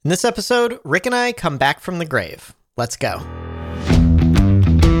In this episode, Rick and I come back from the grave. Let's go.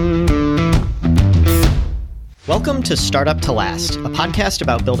 Welcome to Startup to Last, a podcast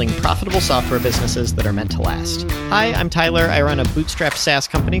about building profitable software businesses that are meant to last. Hi, I'm Tyler. I run a bootstrap SaaS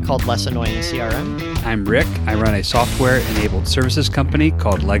company called Less Annoying CRM. I'm Rick. I run a software-enabled services company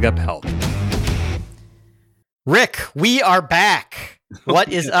called Leg Up Health. Rick, we are back.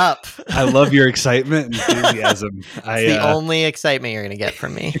 What is up? I love your excitement and enthusiasm. It's the only excitement you're going to get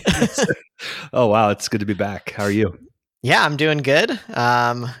from me. Oh, wow. It's good to be back. How are you? Yeah, I'm doing good.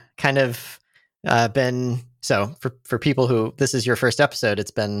 So for people who this is your first episode, it's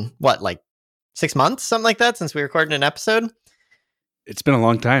been like 6 months, something like that, since we recorded an episode. It's been a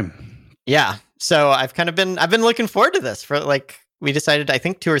long time. Yeah. So I've been looking forward to this for we decided, I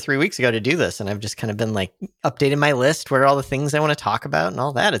think 2 or 3 weeks ago to do this. And I've just kind of been updating my list. Where are all the things I want to talk about and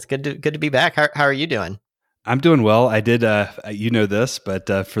all that. It's good to be back. How are you doing? I'm doing well. I did, this,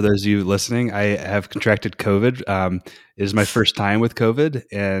 but for those of you listening, I have contracted COVID. It is my first time with COVID,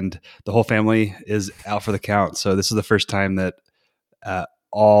 and the whole family is out for the count. So this is the first time that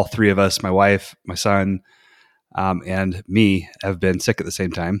all three of us, my wife, my son, and me, have been sick at the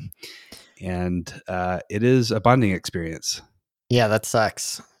same time. And it is a bonding experience. Yeah, that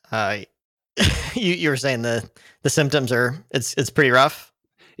sucks. You were saying the symptoms are it's pretty rough.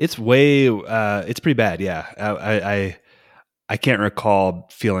 It's pretty bad. Yeah. I can't recall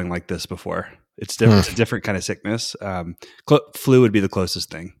feeling like this before. It's different. It's a different kind of sickness. Flu would be the closest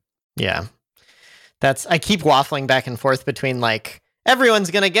thing. Yeah. I keep waffling back and forth between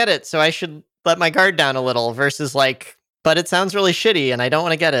everyone's going to get it, so I should let my guard down a little versus but it sounds really shitty and I don't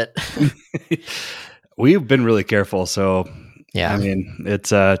want to get it. We've been really careful. So yeah, I mean,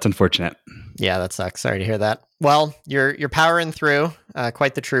 it's unfortunate. Yeah, that sucks. Sorry to hear that. Well, you're powering through.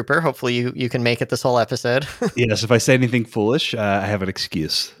 Quite the trooper. Hopefully you can make it this whole episode. Yes, if I say anything foolish, I have an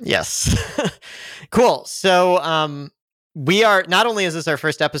excuse. Yes. Cool. So we are, not only is this our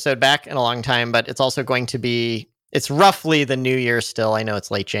first episode back in a long time, but it's also going to be, it's roughly the new year still. I know it's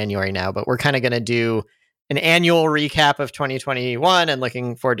late January now, but we're kind of going to do an annual recap of 2021 and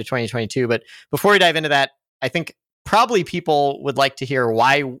looking forward to 2022. But before we dive into that, I think probably people would like to hear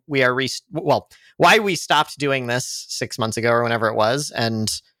why why we stopped doing this 6 months ago or whenever it was, and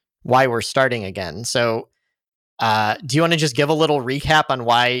why we're starting again. So do you want to just give a little recap on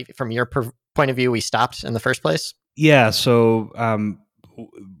why, from your point of view, we stopped in the first place? Yeah. So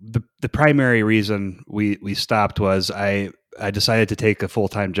the primary reason we stopped was I decided to take a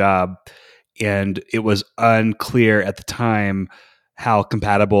full-time job, and it was unclear at the time how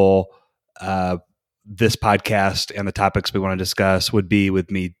compatible this podcast and the topics we want to discuss would be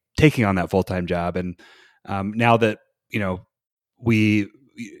with me taking on that full-time job. And now that, we,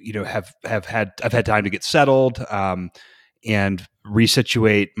 I've had time to get settled and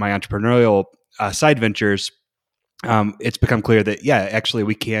resituate my entrepreneurial side ventures, it's become clear that, yeah, actually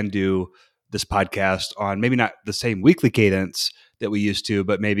we can do this podcast on maybe not the same weekly cadence that we used to,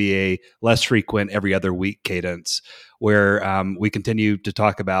 but maybe a less frequent every other week cadence where we continue to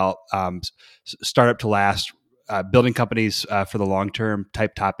talk about startup to last, building companies for the long-term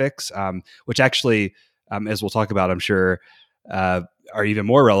type topics, which actually, as we'll talk about, I'm sure, are even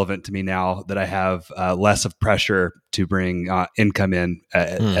more relevant to me now that I have less of pressure to bring income in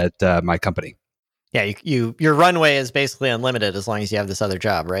at my company. Yeah, your runway is basically unlimited as long as you have this other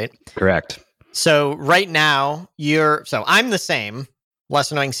job, right? Correct. So right now I'm the same.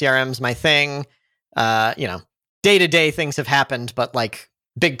 Less Annoying CRM's my thing. Day-to-day things have happened, but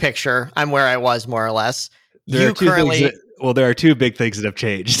big picture, I'm where I was more or less. There are two big things that have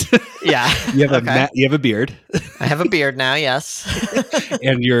changed. Yeah. You have a beard. I have a beard now, yes.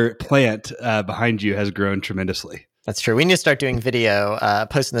 And your plant behind you has grown tremendously. That's true. We need to start doing video,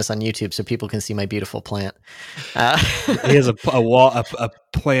 posting this on YouTube so people can see my beautiful plant. He has a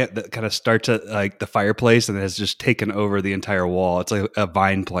plant that kind of starts at the fireplace and has just taken over the entire wall. It's like a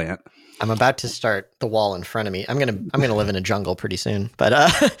vine plant. I'm about to start the wall in front of me. I'm gonna live in a jungle pretty soon. But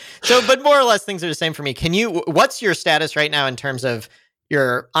but more or less things are the same for me. What's your status right now in terms of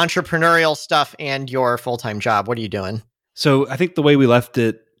your entrepreneurial stuff and your full-time job? What are you doing? So I think the way we left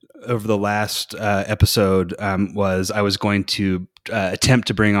it over the last episode was I was going to attempt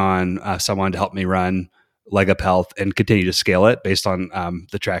to bring on someone to help me run Leg Up Health and continue to scale it based on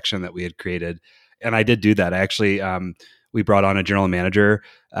the traction that we had created. And I did do that. I actually, we brought on a general manager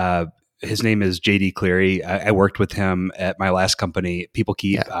his name is JD Cleary. I worked with him at my last company, People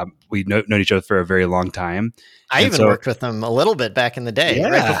Keep. Yeah. We known each other for a very long time. I even worked with him a little bit back in the day,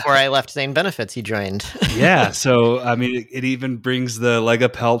 right before I left Zane Benefits. He joined. Yeah, so I mean, it even brings the Leg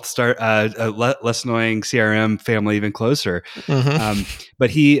Up Health less annoying CRM family even closer. Mm-hmm. But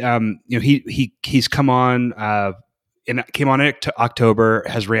he, he's come on. And came on in October,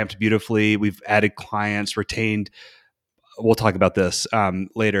 has ramped beautifully. We've added clients, retained. We'll talk about this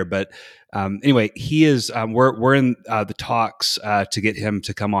later, but anyway, he is. We're in the talks to get him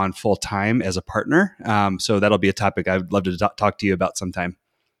to come on full time as a partner. So that'll be a topic I'd love to talk to you about sometime.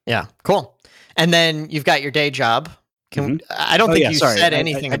 Yeah, cool. And then you've got your day job. I don't think you said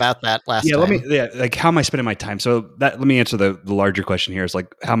anything about that last time. Like how am I spending my time? So let me answer the larger question here is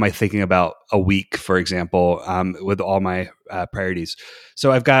like, how am I thinking about a week, for example, with all my priorities?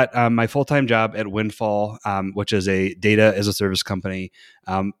 So I've got my full-time job at Windfall, which is a data as a service company.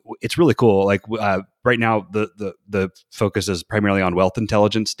 It's really cool. Like right now, the focus is primarily on wealth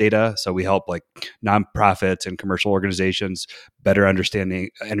intelligence data. So we help like nonprofits and commercial organizations better understand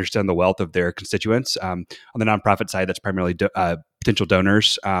the wealth of their constituents. On the nonprofit side, that's primarily potential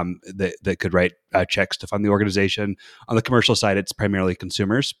donors that could write checks to fund the organization. On the commercial side, it's primarily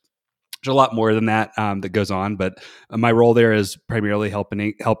consumers. There's a lot more than that that goes on, but my role there is primarily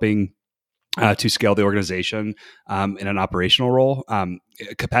helping to scale the organization in an operational role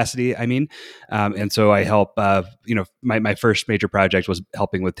capacity. I mean, and so I help. My first major project was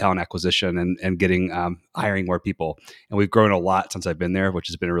helping with talent acquisition and getting hiring more people, and we've grown a lot since I've been there, which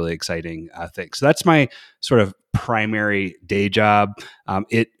has been a really exciting thing. So that's my sort of primary day job.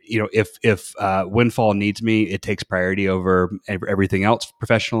 If Windfall needs me, it takes priority over everything else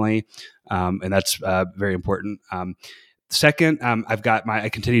professionally, and that's very important. Second, I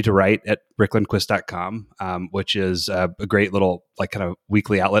continue to write at bricklindquist.com, which is a great little like kind of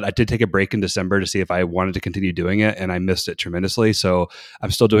weekly outlet. I did take a break in December to see if I wanted to continue doing it, and I missed it tremendously. So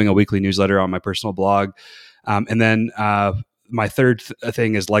I'm still doing a weekly newsletter on my personal blog. And then my third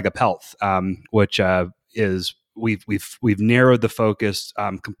thing is Leg Up Health, which is we've narrowed the focus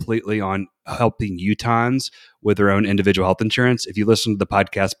completely on helping Utahns with their own individual health insurance. If you listened to the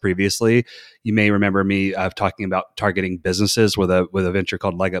podcast previously, you may remember me talking about targeting businesses with a venture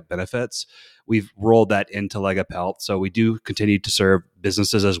called Leg Up Benefits. We've rolled that into Leg Up Health, so we do continue to serve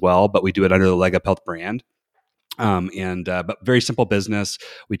businesses as well, but we do it under the Leg Up Health brand. But very simple business.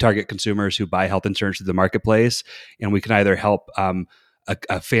 We target consumers who buy health insurance through the marketplace, and we can either help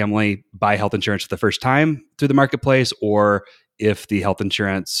a family buy health insurance for the first time through the marketplace, or if they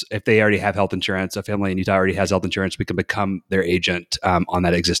already have health insurance, a family in Utah already has health insurance, we can become their agent on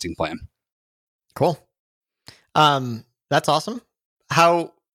that existing plan. Cool. That's awesome.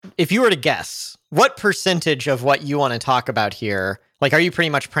 If you were to guess, what percentage of what you want to talk about here, like, are you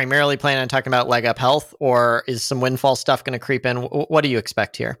pretty much primarily planning on talking about Leg Up Health, or is some Windfall stuff going to creep in? What do you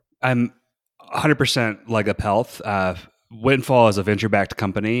expect here? I'm 100% Leg Up Health. Windfall is a venture-backed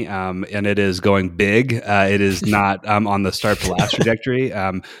company, and it is going big. It is not on the start to last trajectory.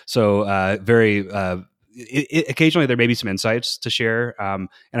 Occasionally there may be some insights to share, and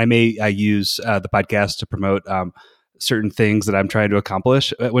I may use the podcast to promote certain things that I'm trying to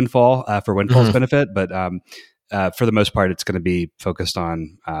accomplish at Windfall for Windfall's benefit. But for the most part, it's going to be focused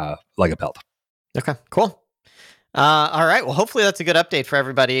on Leg Up Health. Okay, cool. All right. Well, hopefully that's a good update for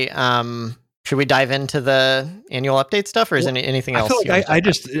everybody. Should we dive into the annual update stuff, or is anything else? I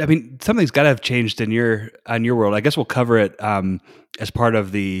feel like something's got to have changed on your world. I guess we'll cover it as part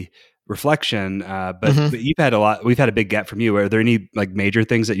of the reflection. But you've had a lot. We've had a big gap from you. Are there any like major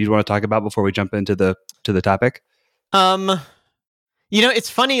things that you'd want to talk about before we jump into the topic? It's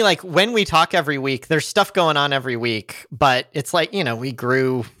funny. Like when we talk every week, there's stuff going on every week, but it's like we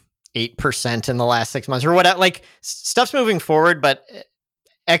grew 8% in the last 6 months or whatever. Like stuff's moving forward, but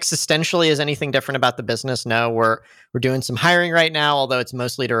existentially, is anything different about the business? No, we're doing some hiring right now, although it's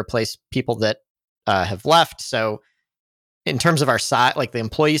mostly to replace people that have left. So in terms of our size, like the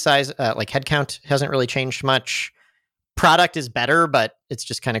employee size, like headcount hasn't really changed much. Product is better, but it's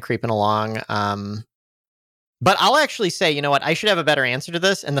just kind of creeping along. But I'll actually say, you know what? I should have a better answer to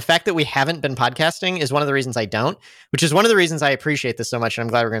this. And the fact that we haven't been podcasting is one of the reasons I don't, which is one of the reasons I appreciate this so much. And I'm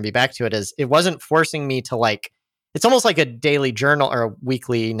glad we're going to be back to it, is it wasn't forcing me to like, it's almost like a daily journal or a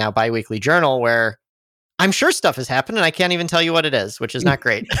weekly, now bi-weekly journal where I'm sure stuff has happened and I can't even tell you what it is, which is not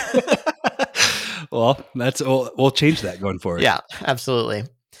great. Well, we'll change that going forward. Yeah, absolutely.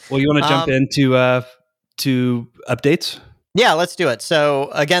 Well, you want to jump into to updates? Yeah, let's do it. So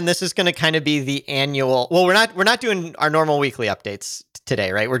again, this is going to kind of be the annual. Well, we're not doing our normal weekly updates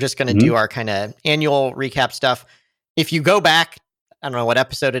today, right? We're just going to do our kind of annual recap stuff. If you go back I don't know what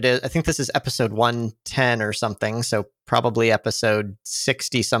episode it is. I think this is episode 110 or something. So probably episode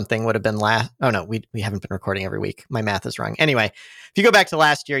 60 something would have been last. Oh no, we haven't been recording every week. My math is wrong. Anyway, if you go back to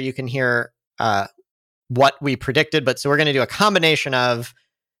last year, you can hear what we predicted. But so we're going to do a combination of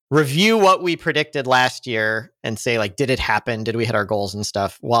review what we predicted last year and say, like, did it happen? Did we hit our goals and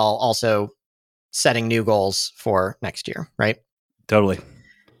stuff, while also setting new goals for next year, right? Totally.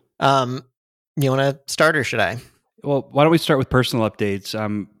 You want to start or should I? Well, why don't we start with personal updates?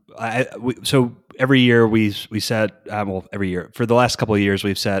 So every year we set, every year for the last couple of years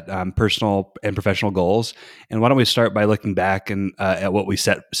we've set personal and professional goals. And why don't we start by looking back and at what we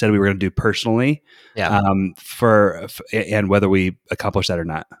said we were going to do personally, and whether we accomplished that or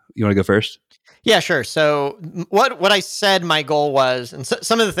not. You want to go first? Yeah, sure. So what I said my goal was, and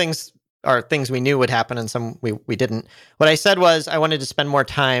some of the things are things we knew would happen and some we didn't. What I said was I wanted to spend more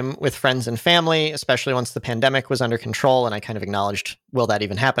time with friends and family, especially once the pandemic was under control. And I kind of acknowledged, will that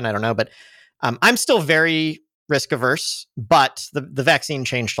even happen? I don't know. But I'm still very risk averse, but the vaccine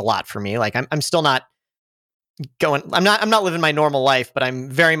changed a lot for me. Like I'm still not going, I'm not living my normal life, but I'm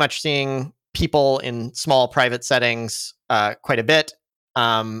very much seeing people in small private settings quite a bit.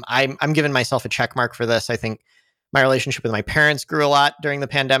 I'm giving myself a check mark for this. I think my relationship with my parents grew a lot during the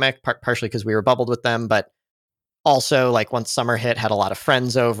pandemic, partially because we were bubbled with them, but also like once summer hit, had a lot of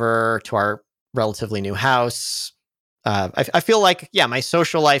friends over to our relatively new house. I feel like, my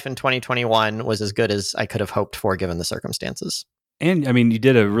social life in 2021 was as good as I could have hoped for given the circumstances. And I mean, you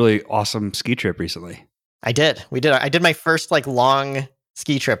did a really awesome ski trip recently. I did. I did my first like long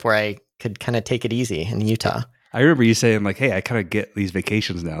ski trip where I could kind of take it easy in Utah. I remember you saying like, "Hey, I kind of get these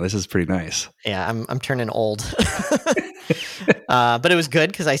vacations now. This is pretty nice." Yeah, I'm turning old, but it was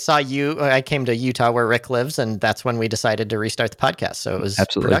good because I saw you. I came to Utah where Rick lives, and that's when we decided to restart the podcast. So it was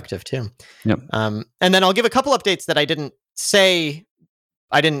productive too. Yep. And then I'll give a couple updates that I didn't say.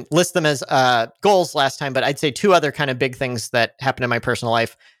 I didn't list them as goals last time, but I'd say two other kind of big things that happened in my personal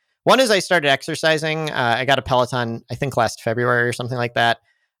life. One is I started exercising. I got a Peloton, I think last February or something like that.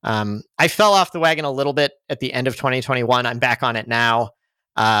 I fell off the wagon a little bit at the end of 2021. I'm back on it now.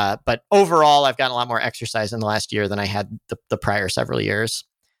 But overall, I've gotten a lot more exercise in the last year than I had the prior several years.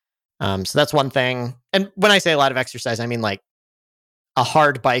 So that's one thing. And when I say a lot of exercise, I mean like a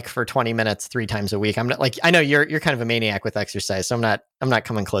hard bike for 20 minutes, 3 times a week. I'm not like, I know you're kind of a maniac with exercise, so I'm not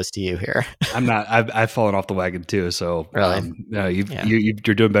coming close to you here. I'm not, I've fallen off the wagon too. So really, no, you're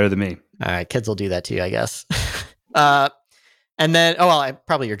doing better than me. All right. Kids will do that to you, I guess. And then,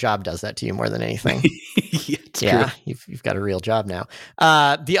 probably your job does that to you more than anything. Yeah, you've got a real job now.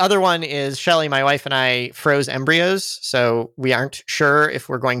 The other one is Shelly, my wife, and I froze embryos. So we aren't sure if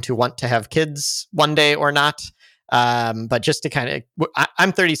we're going to want to have kids one day or not. But just to kind of,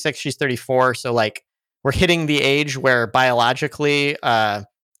 I'm 36, she's 34. So like we're hitting the age where biologically a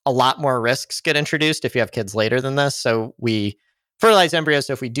lot more risks get introduced if you have kids later than this. So we fertilize embryos.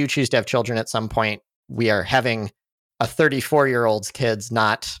 So if we do choose to have children at some point, we are having a 34-year-old's kids,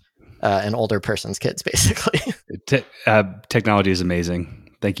 not an older person's kids, basically. Technology is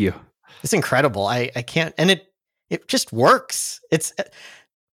amazing. Thank you. It's incredible. I can't, and it just works. This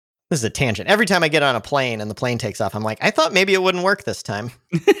is a tangent. Every time I get on a plane and the plane takes off, I'm like, I thought maybe it wouldn't work this time.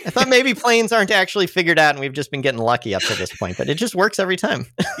 I thought maybe planes aren't actually figured out and we've just been getting lucky up to this point, but it just works every time.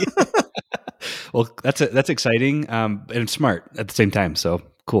 Well, that's exciting and smart at the same time. So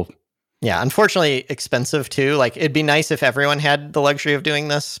cool. Yeah, unfortunately expensive too. Like it'd be nice if everyone had the luxury of doing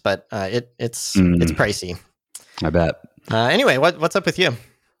this, but it's pricey. I bet. Anyway, what's up with you?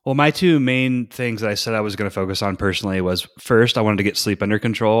 Well, my two main things that I said I was going to focus on personally was first, I wanted to get sleep under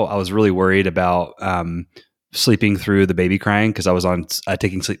control. I was really worried about sleeping through the baby crying because I was on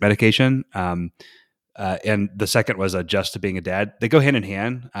taking sleep medication. And the second was adjust to being a dad. They go hand in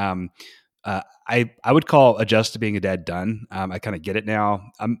hand. I would call adjust to being a dad done. I kind of get it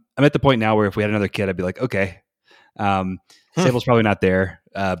now. I'm at the point now where if we had another kid, I'd be like, okay, Sable's probably not there,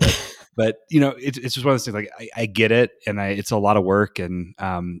 but you know, it's just one of those things. Like I get it, and it's a lot of work, and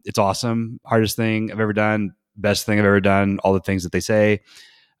it's awesome. Hardest thing I've ever done, best thing I've ever done. All the things that they say.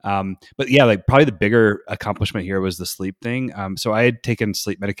 But yeah, like probably the bigger accomplishment here was the sleep thing. So I had taken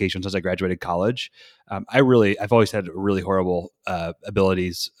sleep medication since I graduated college. I've always had really horrible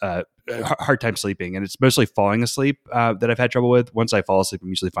abilities, hard time sleeping, and it's mostly falling asleep that I've had trouble with. Once I fall asleep, I'm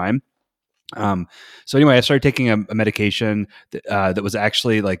usually fine. So anyway, I started taking a medication that was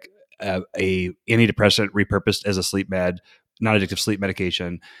actually like a antidepressant repurposed as a sleep med, non-addictive sleep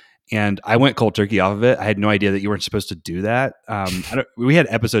medication. And I went cold turkey off of it. I had no idea that you weren't supposed to do that. We had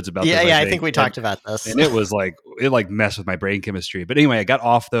episodes about this. Yeah, I think we talked about this. And it was like, it like messed with my brain chemistry. But anyway, I got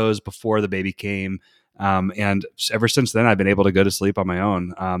off those before the baby came. And ever since then, I've been able to go to sleep on my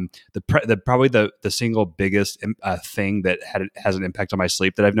own. Probably the single biggest thing that has an impact on my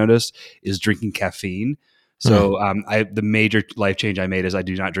sleep that I've noticed is drinking caffeine. So the major life change I made is I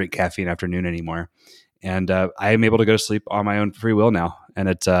do not drink caffeine after noon anymore. And I am able to go to sleep on my own free will now. And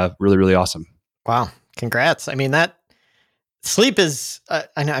it's really, really awesome. Wow. Congrats. I mean, that sleep is,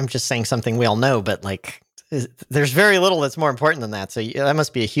 I know I'm just saying something we all know, but like there's very little that's more important than that. So that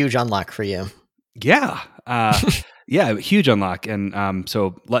must be a huge unlock for you. Yeah. Yeah, huge unlock. And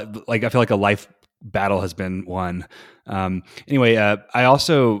so like I feel like a life battle has been won. Anyway, I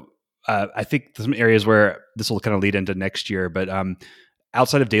also I think some areas where this will kind of lead into next year, but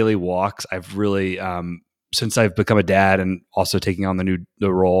outside of daily walks, I've really since I've become a dad and also taking on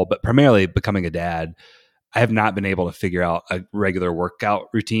the role, but primarily becoming a dad, I have not been able to figure out a regular workout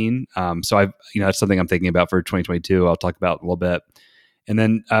routine. So that's something I'm thinking about for 2022. I'll talk about in a little bit. And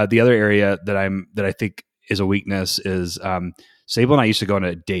then the other area that I think is a weakness is Sable and I used to go on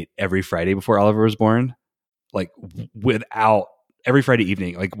a date every Friday before Oliver was born, like without every Friday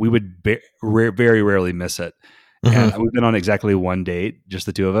evening. Like we would very rarely miss it. And we've been on exactly one date, just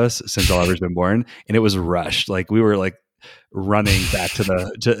the two of us, since Oliver's been born, and it was rushed. Like we were like running back to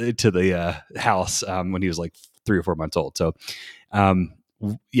the house when he was like 3 or 4 months old. So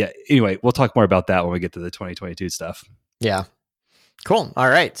yeah. Anyway, we'll talk more about that when we get to the 2022 stuff. Yeah. Cool. All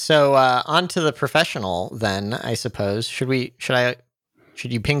right. So on to the professional then, I suppose. Should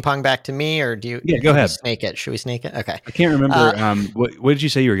you ping pong back to me, or do you? Yeah, go ahead. Snake it. Should we snake it? Okay. I can't remember. What did you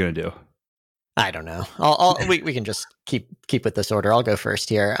say you were going to do? I don't know. We can just keep with this order. I'll go first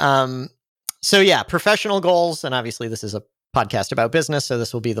here. So yeah, professional goals, and obviously this is a podcast about business, so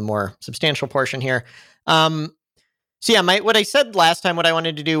this will be the more substantial portion here. So yeah, what I said last time, what I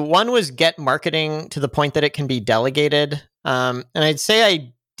wanted to do, one was get marketing to the point that it can be delegated. And I'd say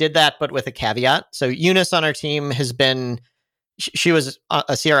I did that, but with a caveat. So Eunice on our team has been, she was a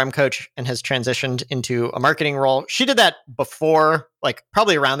CRM coach and has transitioned into a marketing role. She did that before, like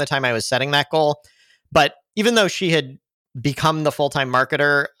probably around the time I was setting that goal. But even though she had become the full-time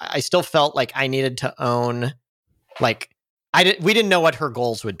marketer, I still felt like I needed to own, like we didn't know what her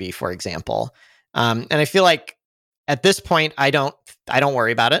goals would be, for example. And I feel like at this point, I don't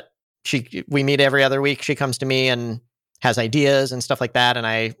worry about it. We meet every other week. She comes to me and has ideas and stuff like that, and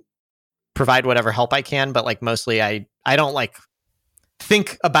I provide whatever help I can. But like mostly, I don't like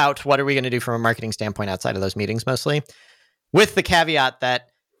think about what are we going to do from a marketing standpoint outside of those meetings. Mostly, with the caveat that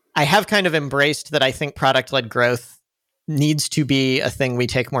I have kind of embraced that I think product-led growth needs to be a thing we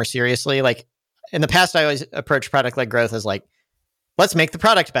take more seriously. Like in the past, I always approach product-led growth as like, let's make the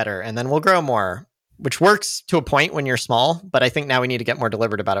product better, and then we'll grow more. Which works to a point when you're small, but I think now we need to get more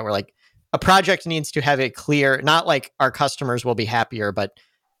deliberate about it. We're like, a project needs to have a clear, not like our customers will be happier, but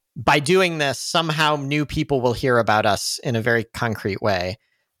by doing this, somehow new people will hear about us in a very concrete way.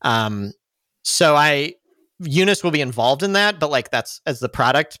 So Eunice will be involved in that, but like that's, as the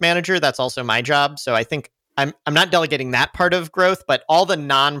product manager, that's also my job. So I think I'm not delegating that part of growth, but all the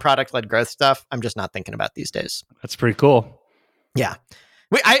non-product led growth stuff, I'm just not thinking about these days. That's pretty cool. Yeah.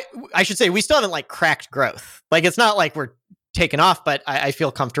 I should say we still haven't like cracked growth. Like it's not like we're taken off, but I feel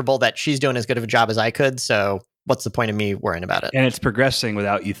comfortable that she's doing as good of a job as I could. So what's the point of me worrying about it? And it's progressing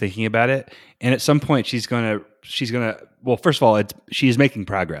without you thinking about it. And at some point she's gonna well, first of all, she's making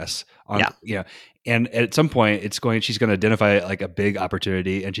progress on and at some point she's gonna identify like a big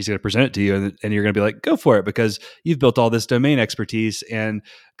opportunity and she's gonna present it to you and you're gonna be like, go for it, because you've built all this domain expertise and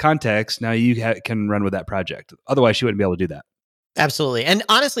context. Now you can run with that project. Otherwise she wouldn't be able to do that. Absolutely. And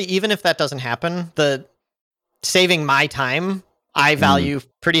honestly, even if that doesn't happen, the saving my time, I value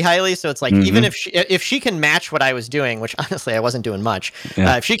pretty highly. So it's like, even if she can match what I was doing, which honestly, I wasn't doing much.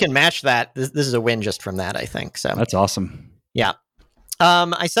 If she can match that, this is a win just from that, I think. So that's awesome. Yeah.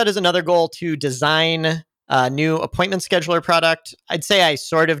 I set as another goal to design a new appointment scheduler product. I'd say I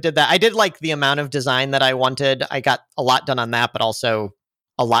sort of did that. I did like the amount of design that I wanted. I got a lot done on that, but also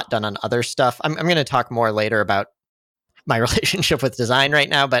a lot done on other stuff. I'm going to talk more later about my relationship with design right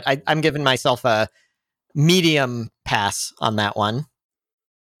now, but I'm giving myself a medium pass on that one.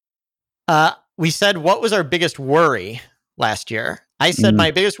 We said, what was our biggest worry last year? I said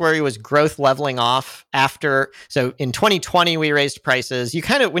my biggest worry was growth leveling off after. So in 2020, we raised prices.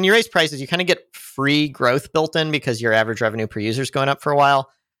 When you raise prices, you kind of get free growth built in because your average revenue per user is going up for a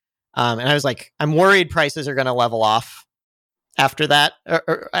while. And I was like, I'm worried prices are going to level off after that,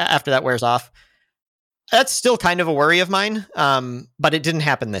 or after that wears off. That's still kind of a worry of mine, but it didn't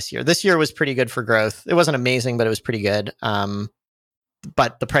happen this year. This year was pretty good for growth. It wasn't amazing, but it was pretty good.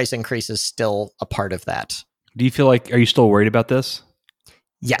 But the price increase is still a part of that. Do you feel like, are you still worried about this?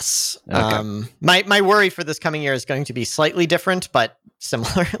 Yes. Okay. My worry for this coming year is going to be slightly different, but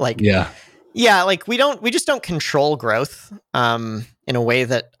similar. Yeah. Like we just don't control growth in a way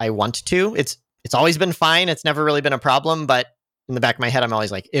that I want to. It's always been fine. It's never really been a problem, but in the back of my head, I'm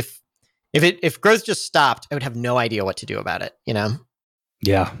always like, if growth just stopped, I would have no idea what to do about it, you know?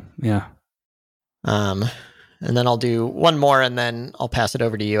 Yeah. And then I'll do one more and then I'll pass it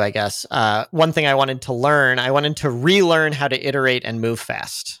over to you, I guess. One thing I wanted to learn, I wanted to relearn how to iterate and move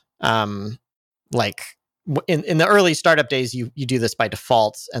fast. Like in the early startup days, you do this by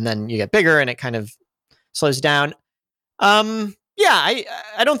default and then you get bigger and it kind of slows down. Yeah,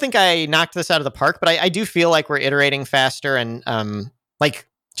 I don't think I knocked this out of the park, but I do feel like we're iterating faster and like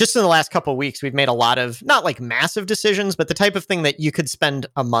just in the last couple of weeks, we've made a lot of not like massive decisions, but the type of thing that you could spend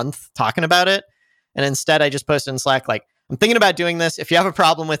a month talking about it. And instead, I just posted in Slack, like, I'm thinking about doing this. If you have a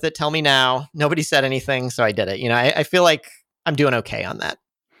problem with it, tell me now. Nobody said anything, so I did it. You know, I feel like I'm doing okay on that.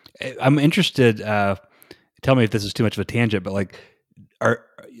 I'm interested. Tell me if this is too much of a tangent, but like,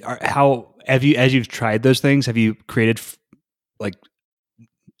 how have you, as you've tried those things, have you created like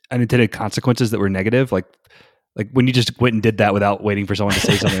unintended consequences that were negative? Like when you just went and did that without waiting for someone to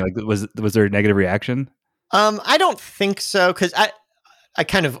say something, like was there a negative reaction? I don't think so, because I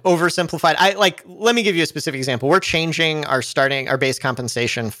kind of oversimplified. Let me give you a specific example. We're changing our base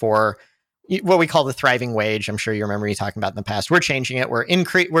compensation for what we call the thriving wage. I'm sure you remember me talking about in the past. We're changing it. We're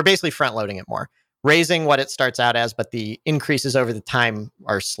basically front loading it more, raising what it starts out as, but the increases over the time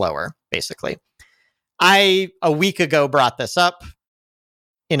are slower, basically. I, a week ago, brought this up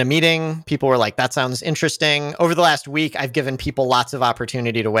in a meeting. People were like, that sounds interesting. Over the last week, I've given people lots of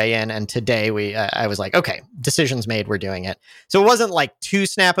opportunity to weigh in. And today I was like, okay, decision's made. We're doing it. So it wasn't like too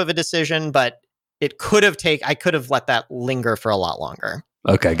snap of a decision, but I could have let that linger for a lot longer.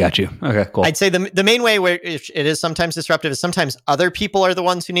 Okay. Got you. Okay, cool. I'd say the main way where it is sometimes disruptive is sometimes other people are the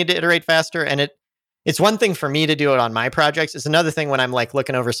ones who need to iterate faster. And it's one thing for me to do it on my projects. It's another thing when I'm like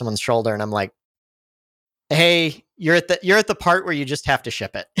looking over someone's shoulder and I'm like, hey, you're at the part where you just have to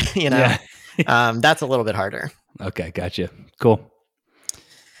ship it, you know? Yeah. That's a little bit harder. Okay. Gotcha. Cool.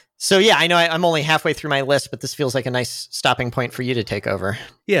 So yeah, I know I'm only halfway through my list, but this feels like a nice stopping point for you to take over.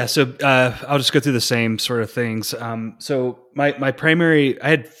 Yeah. So I'll just go through the same sort of things. So my primary, I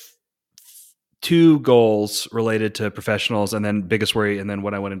had two goals related to professionals and then biggest worry and then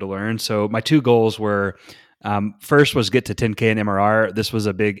what I wanted to learn. So my two goals were, first was get to 10K in MRR. This was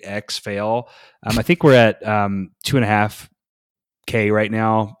a big X fail. I think we're at 2.5K right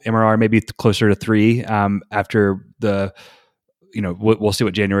now, MRR, maybe closer to 3 after the, we'll see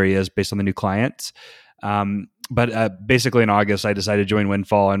what January is based on the new clients. But basically in August, I decided to join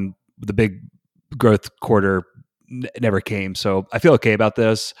Windfall and the big growth quarter never came. So I feel okay about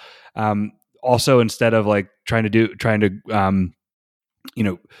this. Also, instead of like trying to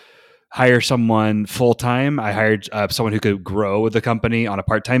hire someone full time, I hired someone who could grow with the company on a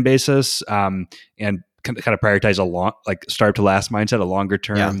part time basis, and kind of prioritize start to last mindset, a longer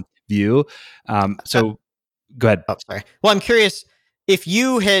term view. So go ahead. Oh, sorry. Well, I'm curious if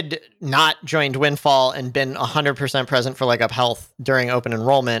you had not joined Windfall and been 100% present for Leg Up Health during open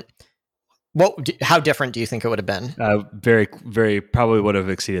enrollment. How different do you think it would have been? Very, very probably would have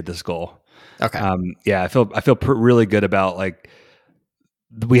exceeded this goal. Okay. I feel really good about like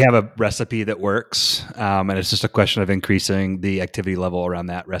we have a recipe that works, and it's just a question of increasing the activity level around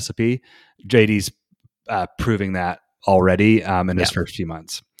that recipe. JD's proving that already in his first few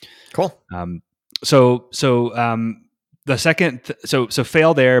months. Cool. So the second, so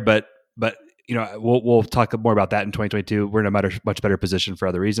fail there, but we'll talk more about that in 2022. We're in a much better position for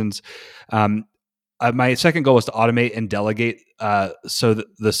other reasons. My second goal was to automate and delegate so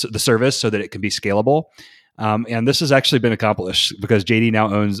the service so that it can be scalable. And this has actually been accomplished because JD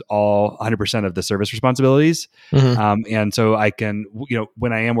now owns all 100% of the service responsibilities. Mm-hmm. And so I can,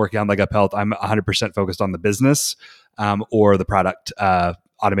 when I am working on Leg Up Health, I'm 100% focused on the business or the product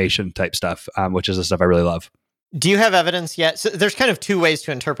automation type stuff, which is the stuff I really love. Do you have evidence yet? So there's kind of two ways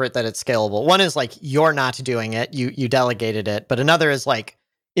to interpret that it's scalable. One is like, you're not doing it. You delegated it. But another is like,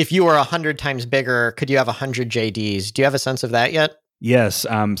 if you were 100 times bigger, could you have 100 JDs? Do you have a sense of that yet? Yes.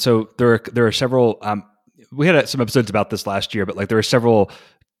 So there are several, we had some episodes about this last year, but like there were several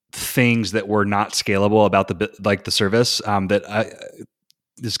things that were not scalable about the service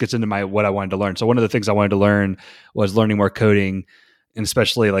this gets into what I wanted to learn. So one of the things I wanted to learn was learning more coding, and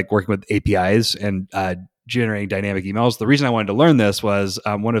especially like working with APIs and generating dynamic emails. The reason I wanted to learn this was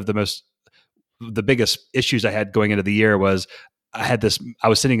one of the biggest issues I had going into the year was I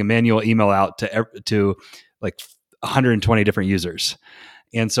was sending a manual email out to like 120 different users.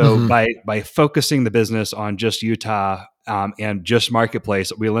 And so by focusing the business on just Utah and just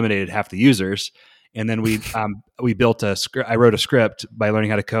Marketplace, we eliminated half the users. And then we built a script. I wrote a script by learning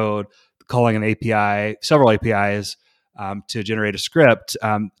how to code, calling an API, several APIs, to generate a script,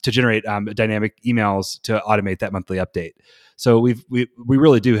 to generate dynamic emails to automate that monthly update. So we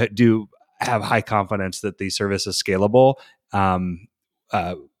really do have high confidence that the service is scalable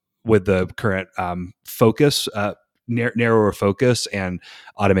with the current focus, narrower focus, and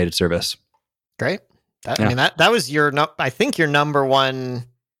automated service. Great. I mean, that was I think your number one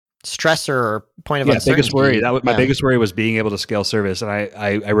stressor or point of uncertainty. Biggest worry. That was my biggest worry, was being able to scale service. And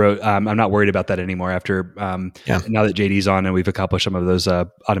I wrote, I'm not worried about that anymore after now that JD's on and we've accomplished some of those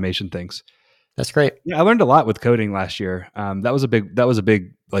automation things. That's great. Yeah, I learned a lot with coding last year. That was a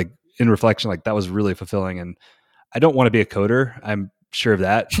big like, in reflection, like that was really fulfilling. And I don't want to be a coder, I'm sure of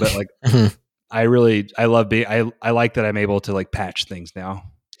that, but like I love being, I like that I'm able to like patch things now.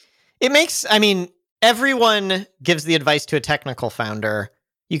 Everyone gives the advice to a technical founder,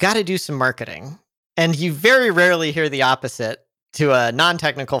 you got to do some marketing. And you very rarely hear the opposite to a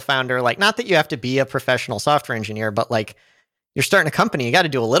non-technical founder. Like, not that you have to be a professional software engineer, but like, you're starting a company, you got to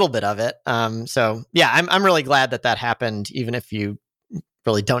do a little bit of it. So yeah, I'm really glad that happened, even if you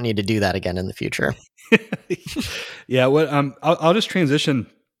really don't need to do that again in the future. Yeah. I'll just transition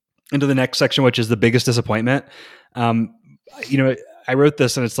into the next section, which is the biggest disappointment. I wrote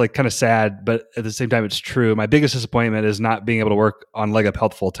this and it's like kind of sad, but at the same time, it's true. My biggest disappointment is not being able to work on Leg Up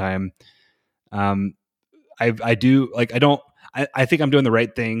Health full time. I think I'm doing the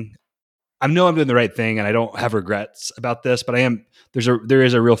right thing. I know I'm doing the right thing and I don't have regrets about this, but there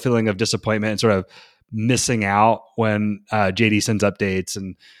is a real feeling of disappointment and sort of missing out when JD sends updates.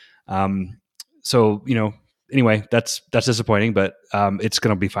 And anyway, that's disappointing, but it's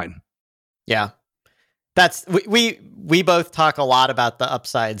going to be fine. Yeah. We both talk a lot about the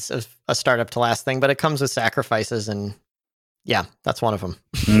upsides of a startup to last thing, but it comes with sacrifices, and yeah, that's one of them.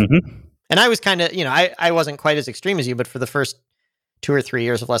 Mm-hmm. And I was kind of, I wasn't quite as extreme as you, but for the first 2 or 3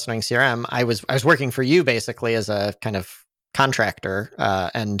 years of Less Annoying CRM, I was working for you basically as a kind of contractor,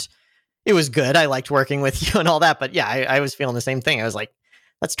 and it was good. I liked working with you and all that, but yeah, I was feeling the same thing. I was like,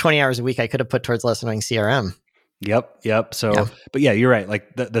 that's 20 hours a week I could have put towards Less Annoying CRM. Yep. So, yeah. But yeah, you're right.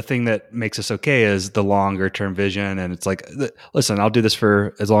 Like the thing that makes us okay is the longer term vision. And it's like, listen, I'll do this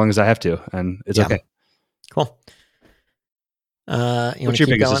for as long as I have to, and it's okay. Cool. What's your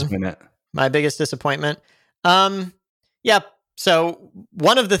biggest disappointment? My biggest disappointment? Yeah. So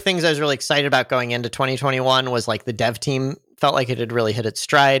one of the things I was really excited about going into 2021 was like the dev team felt like it had really hit its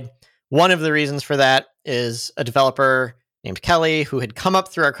stride. One of the reasons for that is a developer named Kelly who had come up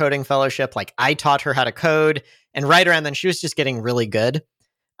through our coding fellowship. Like, I taught her how to code, and right around then she was just getting really good.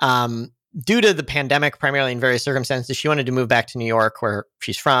 Due to the pandemic, primarily in various circumstances, she wanted to move back to New York, where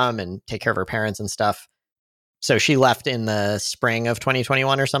she's from, and take care of her parents and stuff. So she left in the spring of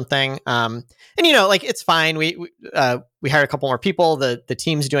 2021 or something. And it's fine. We hired a couple more people. The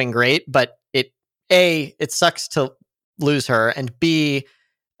team's doing great, but it sucks to lose her, and B,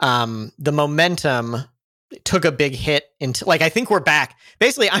 the momentum took a big hit into, like, I think we're back.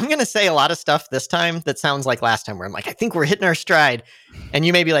 Basically, I'm going to say a lot of stuff this time that sounds like last time, where I'm like, I think we're hitting our stride. And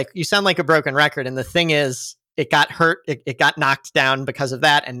you may be like, you sound like a broken record. And the thing is, it got hurt. It got knocked down because of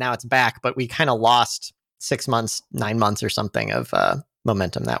that. And now it's back. But we kind of lost 6 months, 9 months or something of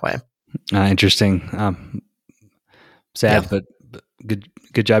momentum that way. Interesting. Sad, yeah. But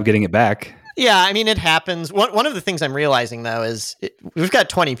good job getting it back. Yeah, I mean, it happens. One of the things I'm realizing, though, is we've got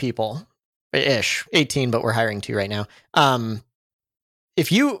 20 people. Ish, 18, but we're hiring 2 right now.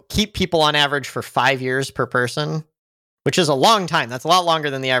 If you keep people on average for 5 years per person, which is a long time, that's a lot longer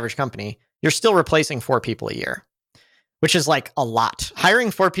than the average company, you're still replacing 4 people a year, which is like a lot. Hiring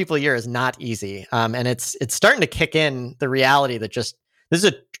 4 people a year is not easy. And it's starting to kick in the reality that this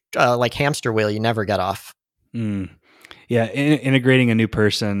is a like hamster wheel you never get off. Yeah, integrating a new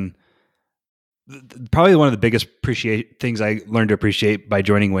person. Probably one of the biggest things I learned to appreciate by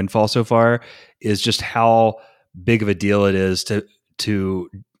joining Windfall so far is just how big of a deal it is to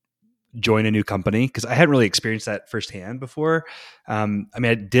join a new company, because I hadn't really experienced that firsthand before.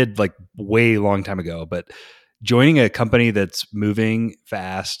 I did like way long time ago, but joining a company that's moving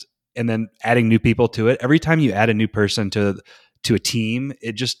fast and then adding new people to it, every time you add a new person to a team,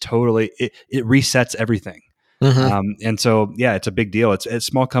 it just totally it resets everything. Mm-hmm. And so yeah, it's a big deal. It's a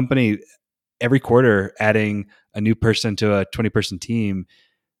small company. Every quarter, adding a new person to a 20-person team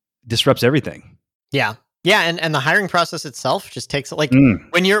disrupts everything. Yeah. And the hiring process itself just takes like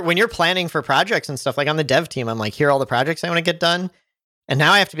when you're planning for projects and stuff, like on the dev team, I'm like, here are all the projects I want to get done. And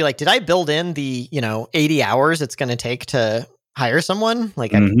now I have to be like, did I build in the, 80 hours it's going to take to hire someone?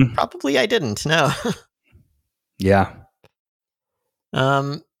 Like, I didn't. No. Yeah.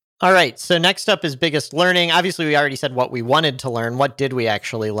 All right. So next up is biggest learning. Obviously, we already said what we wanted to learn. What did we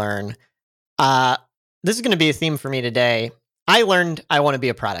actually learn? This is going to be a theme for me today. I learned I want to be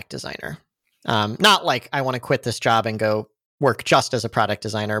a product designer. Not like I want to quit this job and go work just as a product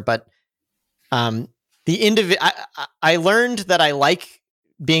designer, but I learned that I like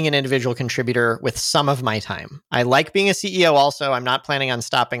being an individual contributor with some of my time. I like being a CEO also. I'm not planning on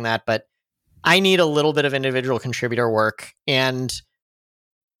stopping that, but I need a little bit of individual contributor work. And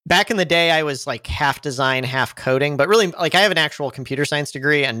back in the day, I was like half design, half coding, but really like I have an actual computer science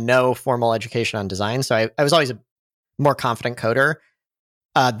degree and no formal education on design. So I was always a more confident coder.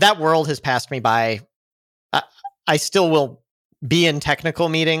 That world has passed me by. I still will be in technical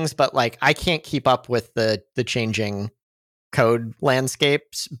meetings, but like I can't keep up with the changing code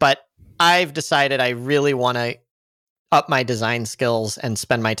landscapes. But I've decided I really want to up my design skills and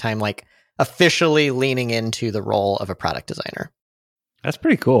spend my time like officially leaning into the role of a product designer. That's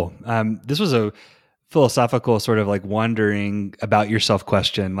pretty cool. This was a philosophical sort of like wondering about yourself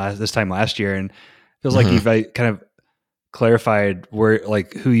question this time last year, and feels like you've kind of clarified where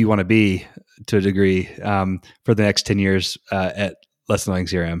like who you want to be to a degree for the next 10 years at Less Annoying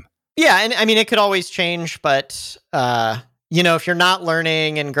CRM. Yeah, and I mean it could always change, but if you're not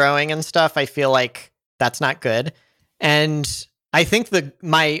learning and growing and stuff, I feel like that's not good. And I think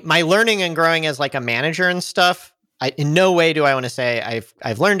my learning and growing as like a manager and stuff, in no way do I want to say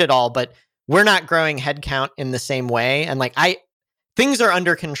I've learned it all, but we're not growing headcount in the same way, and like things are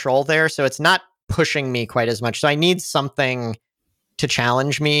under control there, so it's not pushing me quite as much. So I need something to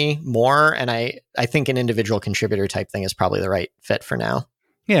challenge me more, and I think an individual contributor type thing is probably the right fit for now.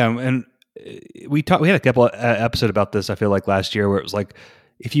 Yeah, and we had a couple episode about this. I feel like last year where it was like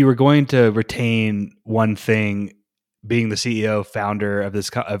if you were going to retain one thing, being the CEO, founder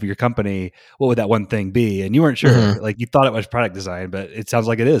of your company, what would that one thing be? And you weren't sure. Like you thought it was product design, but it sounds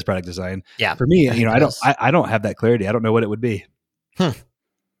like it is product design. Yeah. For me, I don't have that clarity. I don't know what it would be.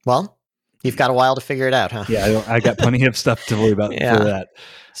 Well, you've got a while to figure it out, huh? Yeah, I got plenty of stuff to worry about for that.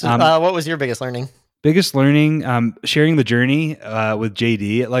 So, what was your biggest learning? Biggest learning, sharing the journey with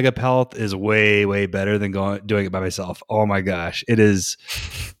JD at Leg Up Health is way, way better than doing it by myself. Oh my gosh. It is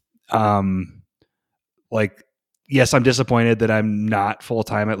like, yes, I'm disappointed that I'm not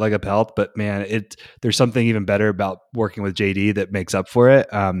full-time at Leg Up Health, but man, there's something even better about working with JD that makes up for it.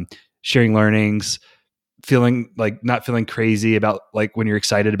 Sharing learnings, not feeling crazy about like when you're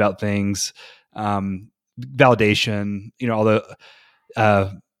excited about things, validation, all the,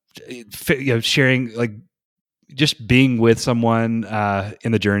 sharing, like just being with someone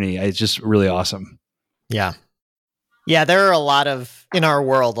in the journey. It's just really awesome. Yeah. There are in our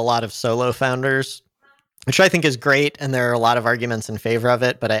world, a lot of solo founders, which I think is great. And there are a lot of arguments in favor of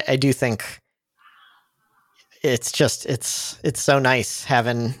it, but I do think it's so nice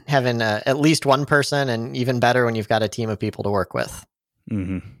having at least one person, and even better when you've got a team of people to work with.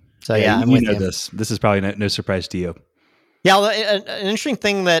 Mm-hmm. So I'm with you. This is probably no surprise to you. Yeah, well, an interesting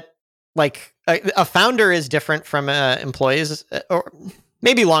thing that like a founder is different from employees, or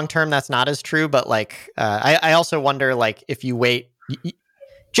maybe long term that's not as true. But like I also wonder like if you wait,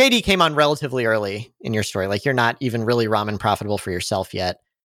 JD came on relatively early in your story. Like you're not even really ramen profitable for yourself yet.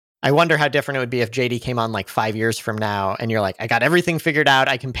 I wonder how different it would be if JD came on like 5 years from now and you're like, I got everything figured out.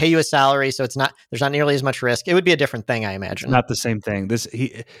 I can pay you a salary. So there's not nearly as much risk. It would be a different thing, I imagine. It's not the same thing.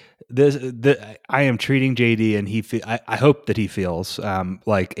 I am treating JD and I hope that he feels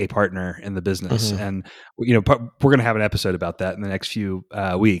like a partner in the business. Mm-hmm. And, we're going to have an episode about that in the next few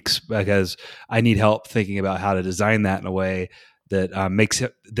weeks, because I need help thinking about how to design that in a way that makes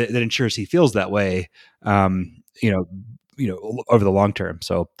it, that ensures he feels that way, over the long term.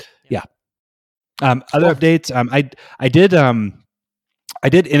 So yeah. Other updates. I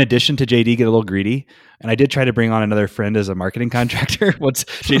did, in addition to JD, get a little greedy, and I did try to bring on another friend as a marketing contractor once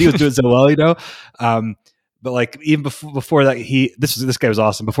JD was doing so well, but like even before that, this guy was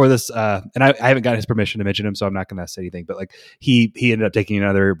awesome. Before this, and I haven't gotten his permission to mention him, so I'm not going to say anything. But like he ended up taking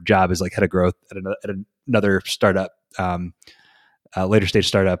another job as like head of growth at another startup, later stage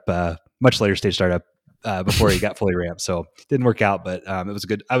startup, much later stage startup. Before he got fully ramped. So it didn't work out, but it was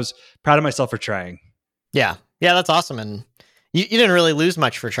good. I was proud of myself for trying. Yeah, that's awesome. And you didn't really lose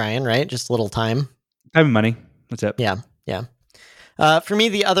much for trying, right? Just a little time and money. That's it. Yeah. For me,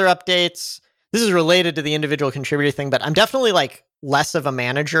 the other updates, this is related to the individual contributor thing, but I'm definitely like less of a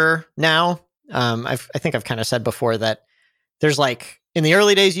manager now. I think I've kind of said before that there's like, in the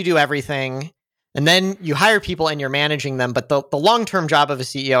early days, you do everything. And then you hire people and you're managing them. But the long-term job of a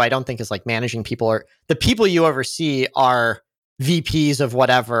CEO, I don't think is like managing people, or the people you oversee are VPs of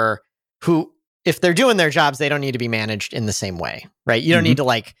whatever who if they're doing their jobs, they don't need to be managed in the same way, right? You don't need to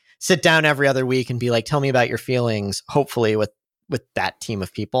like sit down every other week and be like, tell me about your feelings, hopefully with that team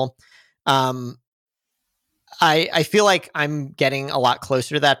of people. I feel like I'm getting a lot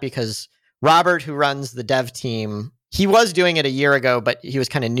closer to that because Robert, who runs the dev team, he was doing it a year ago, but he was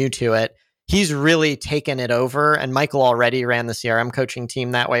kind of new to it. He's really taken it over. And Michael already ran the CRM coaching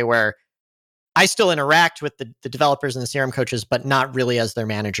team that way, where I still interact with the developers and the CRM coaches, but not really as their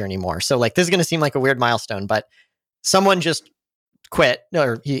manager anymore. So like, this is going to seem like a weird milestone, but someone just quit,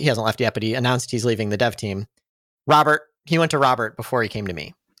 or he hasn't left yet, but he announced he's leaving the dev team. Robert, he went to Robert before he came to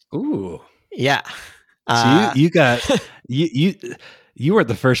me. Ooh. Yeah. So you got, you were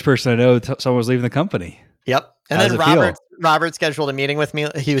the first person I know someone was leaving the company. Yep. And then Robert scheduled a meeting with me.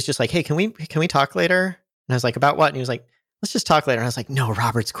 He was just like, hey, can we talk later? And I was like, about what? And he was like, let's just talk later. And I was like, no,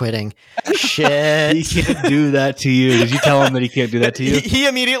 Robert's quitting. Shit. He can't do that to you. Did you tell him that he can't do that to you? He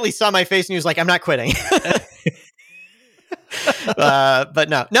immediately saw my face and he was like, I'm not quitting. But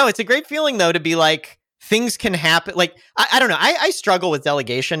no, it's a great feeling though, to be like, things can happen. Like, I don't know. I struggle with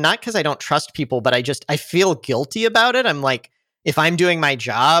delegation, not because I don't trust people, but I feel guilty about it. I'm like, if I'm doing my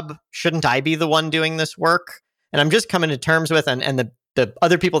job, shouldn't I be the one doing this work? And I'm just coming to terms with, and the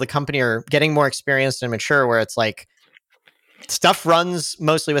other people of the company are getting more experienced and mature, where it's like, stuff runs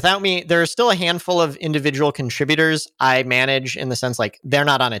mostly without me. There are still a handful of individual contributors I manage, in the sense like they're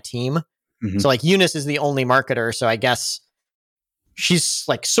not on a team. Mm-hmm. So like Eunice is the only marketer. So I guess she's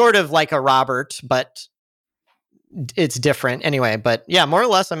like sort of like a Robert, but it's different anyway. But yeah, more or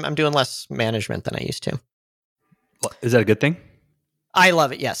less, I'm doing less management than I used to. Is that a good thing? I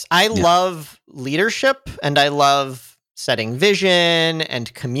love it. Yes. I love leadership, and I love setting vision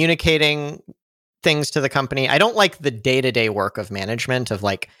and communicating things to the company. I don't like the day-to-day work of management of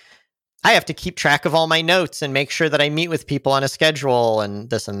like, I have to keep track of all my notes and make sure that I meet with people on a schedule and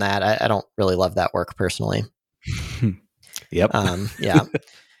this and that. I don't really love that work personally. Yep. Yeah.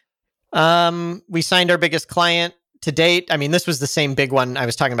 We signed our biggest client to date. I mean, this was the same big one I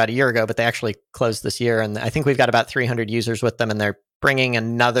was talking about a year ago, but they actually closed this year. And I think we've got about 300 users with them, and they're bringing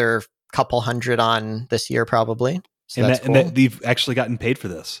another couple hundred on this year, probably. So and that you've actually gotten paid for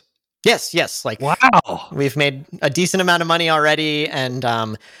this. Yes. Like, wow, we've made a decent amount of money already.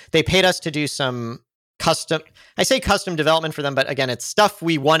 And they paid us to do some custom development for them. But again, it's stuff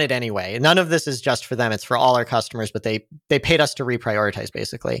we wanted anyway. None of this is just for them. It's for all our customers, but they paid us to reprioritize,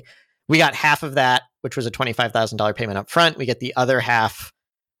 basically. We got half of that, which was a $25,000 payment up front. We get the other half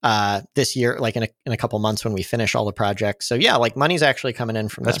this year, like in a couple months when we finish all the projects. So yeah, like money's actually coming in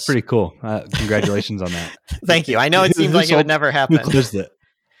from this. That's pretty cool. Congratulations on that. Thank you. I know it seemed like it would never happen. Who closed it?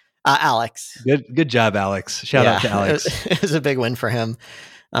 Alex. Good job, Alex. Shout out to Alex. It was a big win for him.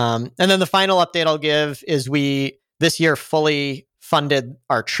 And then the final update I'll give is we this year fully funded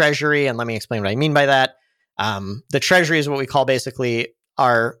our treasury. And let me explain what I mean by that. The treasury is what we call basically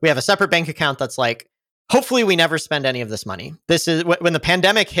we have a separate bank account that's like, hopefully we never spend any of this money. This is when the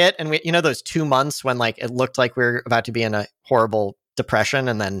pandemic hit, and we, those 2 months when like it looked like we were about to be in a horrible depression,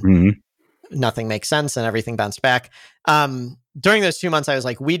 and then nothing makes sense and everything bounced back. During those 2 months, I was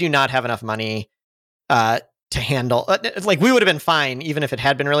like, we do not have enough money to handle. Like, we would have been fine even if it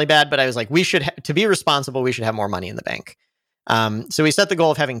had been really bad. But I was like, to be responsible, we should have more money in the bank. So we set the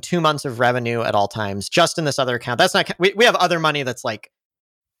goal of having 2 months of revenue at all times, just in this other account. That's not. We have other money that's like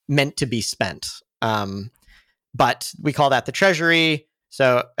meant to be spent. But we call that the treasury.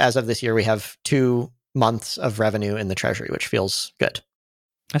 So as of this year, we have 2 months of revenue in the treasury, which feels good.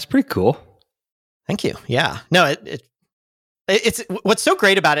 That's pretty cool. Thank you. Yeah. No, it's what's so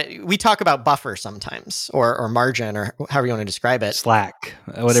great about it. We talk about buffer sometimes, or margin, or however you want to describe it. Slack,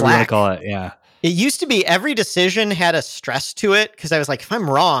 whatever you want to call it. Yeah. It used to be every decision had a stress to it, because I was like, if I'm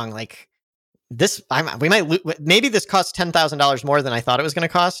wrong, like this, we might maybe this costs $10,000 more than I thought it was going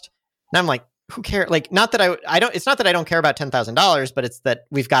to cost. And I'm like, who cares? Like, not that I don't. It's not that I don't care about $10,000, but it's that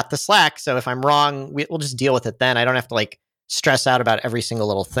we've got the Slack. So if I'm wrong, we'll just deal with it then. I don't have to like stress out about every single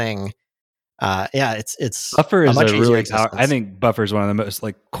little thing. Yeah, it's Buffer is a really I think Buffer is one of the most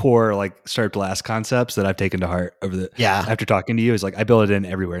like core like start to last concepts that I've taken to heart after talking to you. Is like I build it in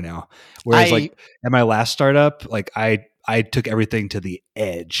everywhere now. Whereas like at my last startup, like I took everything to the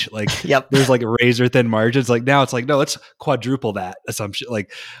edge. Like there's like razor thin margins. Like now it's like, no, let's quadruple that assumption.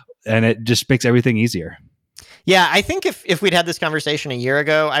 Like, and it just makes everything easier. Yeah, I think if we'd had this conversation a year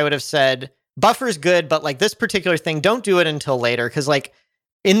ago, I would have said Buffer's good, but like this particular thing, don't do it until later. Because like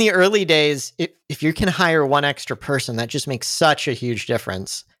in the early days, if you can hire one extra person, that just makes such a huge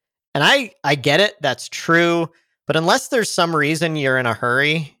difference. And I get it, that's true. But unless there's some reason you're in a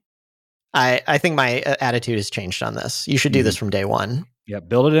hurry, I think my attitude has changed on this. You should do this from day one. Yeah,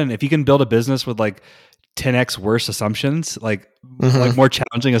 build it in. If you can build a business with like 10x worse assumptions, like more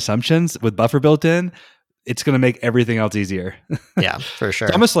challenging assumptions with buffer built in, it's going to make everything else easier. Yeah, for sure.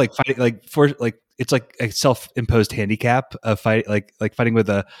 It's almost like fighting, it's like a self-imposed handicap of fighting with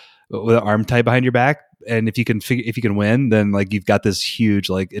an arm tied behind your back. And if you can win, then like you've got this huge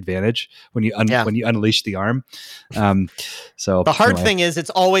like advantage when you unleash the arm. So the hard thing is,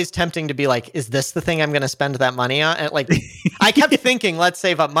 it's always tempting to be like, is this the thing I'm going to spend that money on? And like, I kept thinking, let's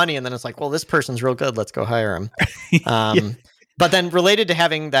save up money, and then it's like, well, this person's real good, let's go hire him. But then related to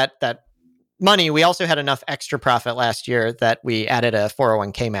having that money, we also had enough extra profit last year that we added a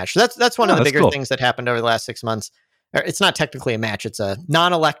 401k match. So that's one of the bigger things that happened over the last 6 months. It's not technically a match; it's a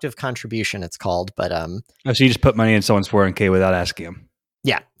non-elective contribution. It's called, but so you just put money in someone's 401k without asking them.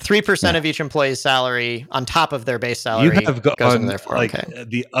 Yeah, 3% of each employee's salary on top of their base salary. You have goes into their 401k. Like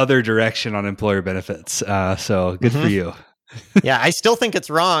the other direction on employer benefits. So good for you. Yeah, I still think it's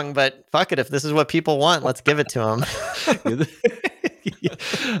wrong, but fuck it. If this is what people want, let's give it to them.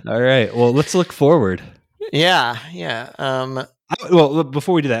 All right. Well, let's look forward. Yeah. Well,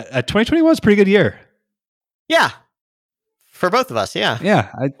 before we do that, 2021 was a pretty good year. Yeah. For both of us, yeah.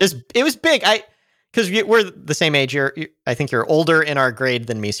 Yeah. It was big. Because we're the same age. I think you're older in our grade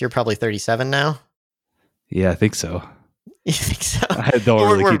than me, so you're probably 37 now. Yeah, I think so. You think so? I don't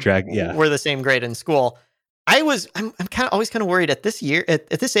really keep track. Yeah. We're the same grade in school. I'm always kind of worried at this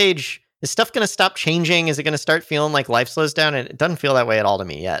age, is stuff going to stop changing? Is it going to start feeling like life slows down? And it doesn't feel that way at all to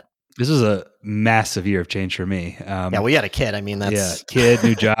me yet. This is a massive year of change for me. We had a kid. I mean, that's kid,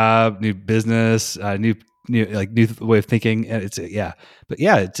 new job, new business, new way of thinking. And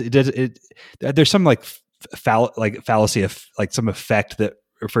there's some like fallacy of like some effect that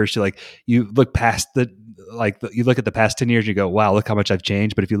refers to like you look past you look at the past 10 years, you go, wow, look how much I've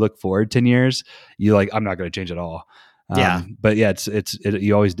changed. But if you look forward 10 years, you like, I'm not going to change at all. But yeah,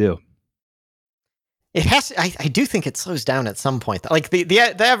 you always do. It has. I do think it slows down at some point. Like the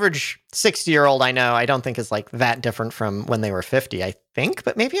average 60-year-old I know, I don't think is like that different from when they were 50. I think,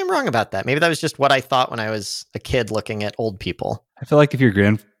 but maybe I'm wrong about that. Maybe that was just what I thought when I was a kid looking at old people. I feel like if your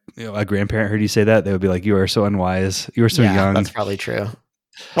a grandparent heard you say that, they would be like, "You are so unwise. You are so young." That's probably true.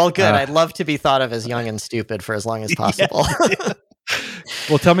 Well, good. I'd love to be thought of as young and stupid for as long as possible. Yeah.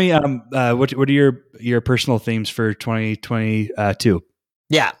 Well, tell me, what are your personal themes for 2022?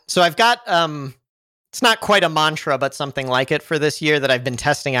 Yeah, so I've got it's not quite a mantra, but something like it for this year that I've been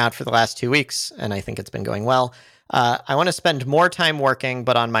testing out for the last 2 weeks, and I think it's been going well. I want to spend more time working,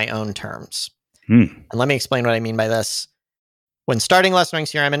 but on my own terms. And let me explain what I mean by this. When starting Less Annoying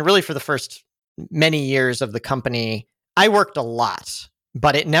CRM, and really for the first many years of the company, I worked a lot,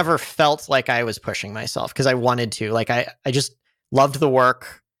 but it never felt like I was pushing myself because I wanted to. Like I just loved the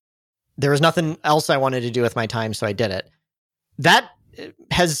work. There was nothing else I wanted to do with my time, so I did it. That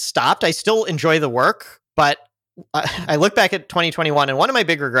has stopped. I still enjoy the work, but I look back at 2021, and one of my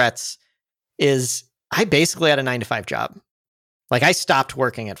big regrets is I basically had a 9-to-5 job. Like I stopped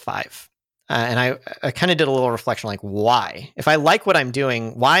working at 5. And I kind of did a little reflection, like, why? If I like what I'm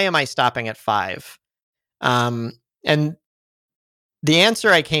doing, why am I stopping at 5? And the answer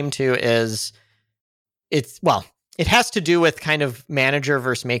I came to is it has to do with kind of manager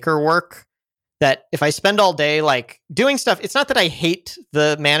versus maker work. That if I spend all day like doing stuff, it's not that I hate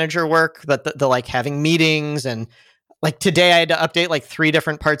the manager work, but the like having meetings, and like today I had to update like 3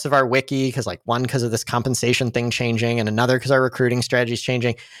 different parts of our wiki because like one because of this compensation thing changing, and another because our recruiting strategy is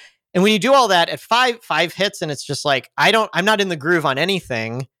changing. And when you do all that at 5 hits, and it's just like I'm not in the groove on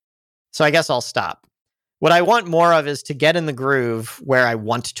anything, so I guess I'll stop. What I want more of is to get in the groove where I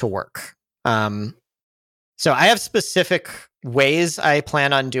want to work. So I have specific ways I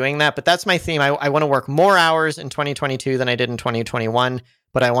plan on doing that, but that's my theme. I want to work more hours in 2022 than I did in 2021,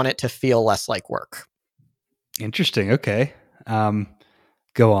 but I want it to feel less like work. Interesting. Okay.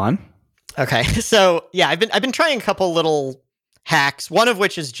 Go on. Okay. So yeah, I've been trying a couple little hacks, one of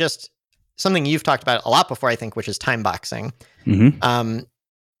which is just something you've talked about a lot before, I think, which is time boxing. Mm-hmm.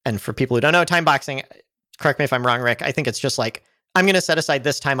 And for people who don't know, time boxing, correct me if I'm wrong, Rick, I think it's just like, I'm going to set aside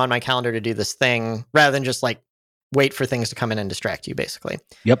this time on my calendar to do this thing rather than just like wait for things to come in and distract you, basically.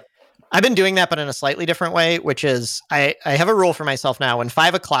 Yep. I've been doing that, but in a slightly different way, which is I have a rule for myself now. When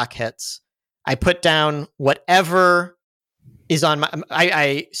 5 o'clock hits, I put down whatever is on my,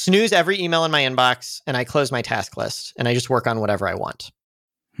 I snooze every email in my inbox, and I close my task list, and I just work on whatever I want.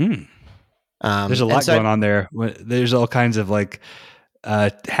 There's a lot going on there. There's all kinds of like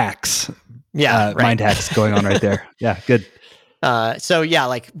hacks. Yeah. Right. Mind hacks going on right there. Yeah. Good. So yeah,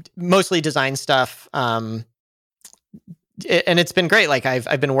 like mostly design stuff. and it's been great. Like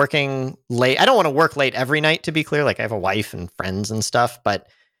I've been working late. I don't want to work late every night, to be clear. Like I have a wife and friends and stuff, but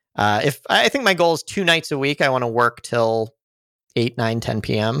if I think my goal is 2 nights a week, I want to work till 8, 9, 10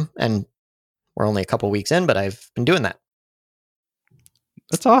 p.m. And we're only a couple weeks in, but I've been doing that.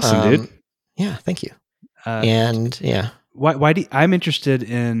 That's awesome, dude. Yeah, thank you. And yeah, why I'm interested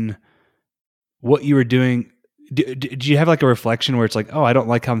in what you were doing. Do you have like a reflection where it's like, oh, I don't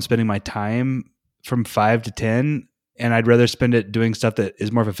like how I'm spending my time from 5 to 10, and I'd rather spend it doing stuff that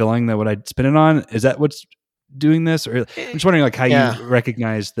is more fulfilling than what I'd spend it on? Is that what's doing this? Or I'm just wondering like how you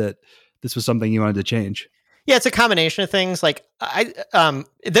recognize that this was something you wanted to change. Yeah, it's a combination of things. Like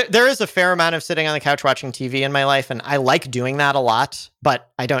there is a fair amount of sitting on the couch watching TV in my life, and I like doing that a lot,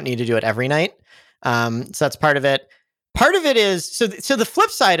 but I don't need to do it every night. So that's part of it. Part of it is, so the flip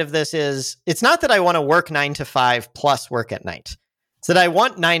side of this is, it's not that I want to work 9 to 5 plus work at night. It's that I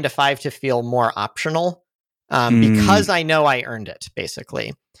want 9 to 5 to feel more optional because I know I earned it,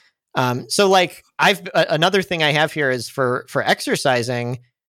 basically. So like another thing I have here is for exercising.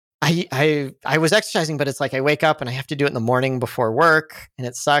 I was exercising, but it's like I wake up and I have to do it in the morning before work, and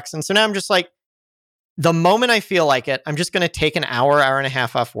it sucks. And so now I'm just like, the moment I feel like it, I'm just going to take an hour and a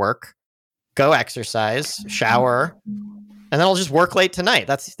half off work, go exercise, shower, and then I'll just work late tonight.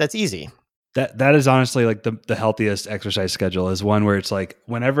 That's easy. That is honestly like the healthiest exercise schedule, is one where it's like,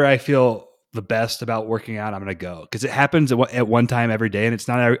 whenever I feel the best about working out, I'm going to go, because it happens at one time every day, and it's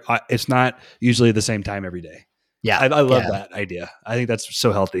not usually the same time every day. Yeah. I love that idea. I think that's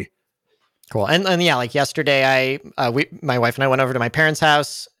so healthy. Cool. And yeah, like yesterday, my wife and I went over to my parents'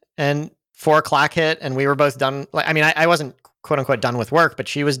 house, and 4:00 hit, and we were both done. I mean, I wasn't quote unquote done with work, but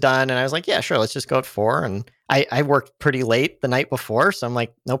she was done, and I was like, yeah, sure, let's just go at 4. And I worked pretty late the night before, so I'm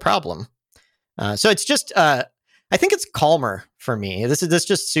like, no problem. So it's just, I think it's calmer for me. This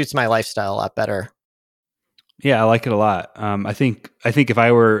just suits my lifestyle a lot better. Yeah, I like it a lot. I think if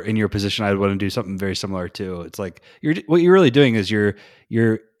I were in your position, I'd want to do something very similar too. It's like what you're really doing is you're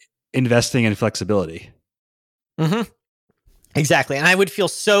investing in flexibility. Mm-hmm. Exactly. And I would feel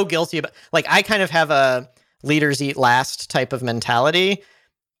so guilty about, like, I kind of have a leaders eat last type of mentality.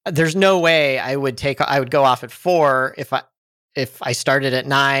 There's no way I would go off at 4 if I started at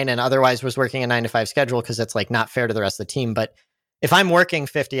 9 and otherwise was working a 9 to 5 schedule, because it's like not fair to the rest of the team. But if I'm working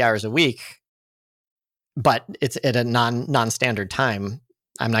 50 hours a week, but it's at a non-standard time,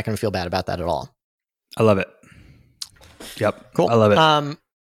 I'm not going to feel bad about that at all. I love it. Yep. Cool. I love it.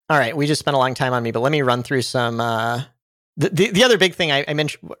 All right. We just spent a long time on me, but let me run through some, the other big thing I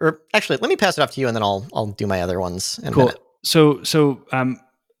mentioned, or actually, let me pass it off to you, and then I'll do my other ones in a minute. So I'm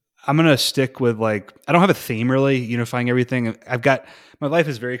going to stick with, like, I don't have a theme really unifying everything. My life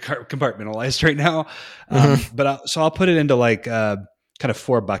is very compartmentalized right now. But I'll put it into like kind of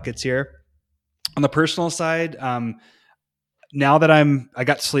 4 buckets here. On the personal side, now that I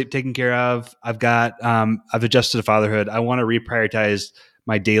got sleep taken care of, I've adjusted to fatherhood. I want to reprioritize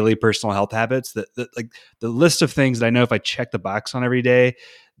my daily personal health habits. Like the list of things that I know if I check the box on every day,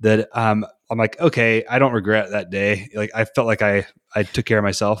 that I'm like, okay, I don't regret that day. Like I felt like I took care of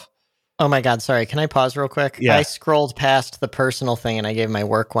myself. Oh my God. Sorry. Can I pause real quick? Yeah. I scrolled past the personal thing and I gave my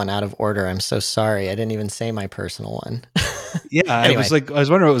work one out of order. I'm so sorry. I didn't even say my personal one. Yeah. Anyway. I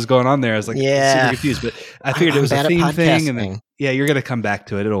was wondering what was going on there. I was like, super confused, but I figured it was a theme thing. And then, you're going to come back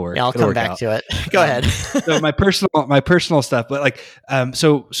to it. It'll work. Yeah, I'll come back to it. Go ahead. So my personal stuff, but like,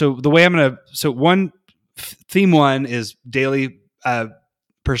 so the way theme 1 is daily,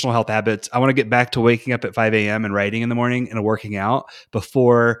 personal health habits. I want to get back to waking up at 5 a.m. and writing in the morning and working out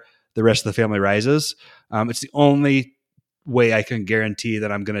before the rest of the family rises. It's the only way I can guarantee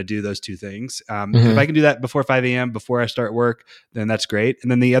that I'm going to do those 2 things. If I can do that before 5 a.m., before I start work, then that's great. And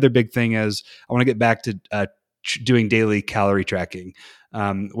then the other big thing is I want to get back to doing daily calorie tracking,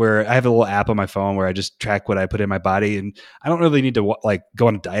 where I have a little app on my phone where I just track what I put in my body. And I don't really need to like go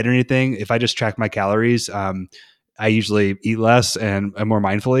on a diet or anything. If I just track my calories, I usually eat less and more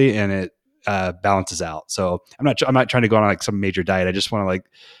mindfully, and it balances out. So I'm not trying to go on like some major diet. I just want to like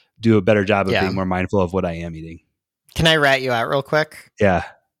do a better job of being more mindful of what I am eating. Can I rat you out real quick? Yeah.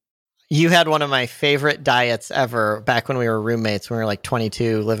 You had one of my favorite diets ever back when we were roommates, when we were like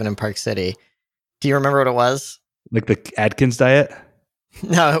 22 living in Park City. Do you remember what it was? Like the Atkins diet?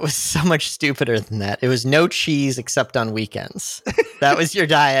 No, it was so much stupider than that. It was no cheese except on weekends. That was your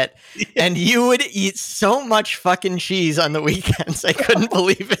diet. Yeah. And you would eat so much fucking cheese on the weekends. I couldn't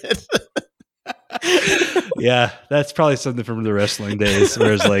believe it. Yeah, that's probably something from the wrestling days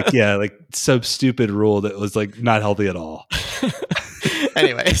where it's like, like some stupid rule that was like not healthy at all.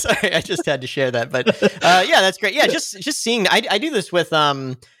 Anyway, sorry, I just had to share that. But that's great. Yeah, just seeing, I do this with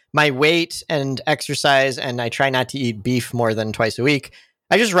my weight and exercise, and I try not to eat beef more than twice a week.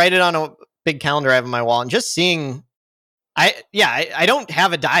 I just write it on a big calendar I have on my wall, and just seeing, I don't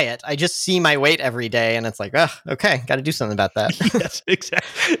have a diet. I just see my weight every day, and it's like, oh, okay, got to do something about that. Yes,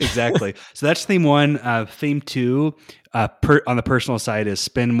 exactly. So that's theme 1. Theme 2, on the personal side, is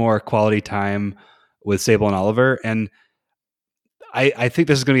spend more quality time with Sable and Oliver. And I think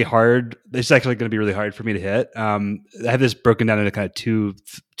this is going to be hard. This is actually going to be really hard for me to hit. I have this broken down into kind of two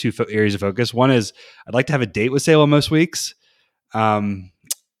areas of focus. One is I'd like to have a date with Sable most weeks.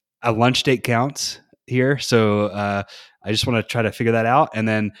 A lunch date counts here. So I just want to try to figure that out. And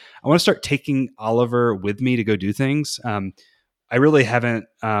then I want to start taking Oliver with me to go do things. I really haven't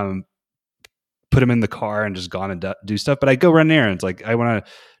put him in the car and just gone and do stuff, but I go run errands. Like I want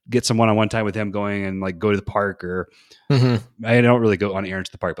to get some one-on-one time with him, going and like go to the park, or I don't really go on errands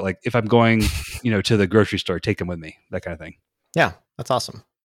to the park, but like if I'm going, to the grocery store, take him with me, that kind of thing. Yeah, that's awesome.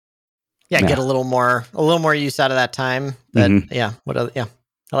 Yeah, get a little more use out of that time. But I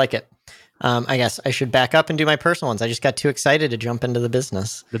like it. I guess I should back up and do my personal ones. I just got too excited to jump into the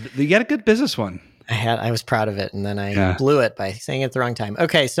business. You got a good business one. I was proud of it, and then I blew it by saying it at the wrong time.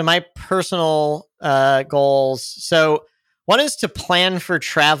 Okay, so my personal goals. So one is to plan for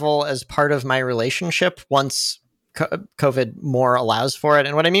travel as part of my relationship once COVID more allows for it.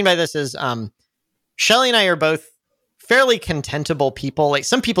 And what I mean by this is Shelly and I are both fairly contentable people. Like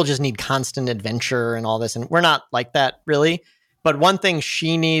some people just need constant adventure and all this, and we're not like that really. But one thing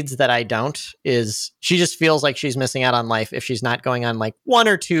she needs that I don't is she just feels like she's missing out on life if she's not going on like 1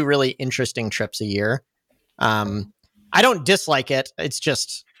 or 2 really interesting trips a year. I don't dislike it. It's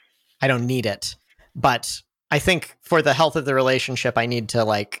just, I don't need it. But I think for the health of the relationship, I need to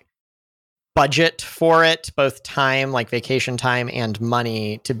like budget for it, both time, like vacation time, and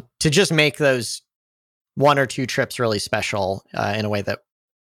money to just make those 1 or 2 trips really special in a way that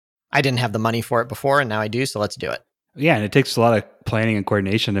I didn't have the money for it before, and now I do. So let's do it. Yeah, and it takes a lot of planning and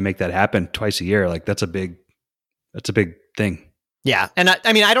coordination to make that happen twice a year. Like that's a big thing. Yeah, and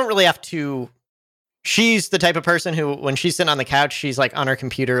I mean, I don't really have to. She's the type of person who, when she's sitting on the couch, she's like on her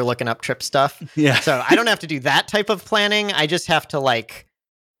computer looking up trip stuff. Yeah. So I don't have to do that type of planning. I just have to like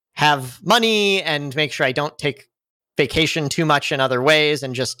have money and make sure I don't take vacation too much in other ways,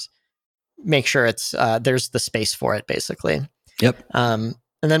 and just make sure it's there's the space for it, basically. Yep. And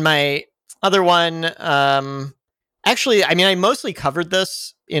then my other one, actually, I mean, I mostly covered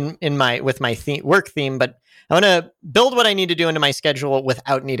this in my work theme, but I want to build what I need to do into my schedule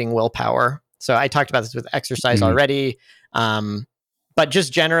without needing willpower. So I talked about this with exercise already. But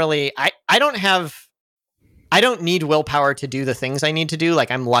just generally, I don't need willpower to do the things I need to do.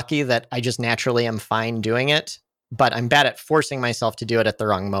 Like I'm lucky that I just naturally am fine doing it, but I'm bad at forcing myself to do it at the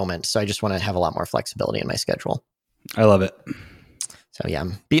wrong moment. So I just want to have a lot more flexibility in my schedule. I love it. So yeah,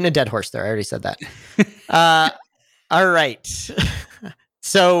 I'm beating a dead horse there. I already said that. All right.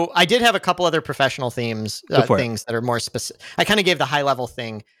 So I did have a couple other professional things that are more specific. I kind of gave the high level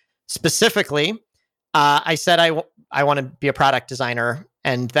thing. Specifically, I said I want to be a product designer,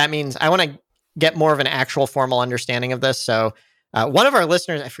 and that means I want to get more of an actual formal understanding of this. So one of our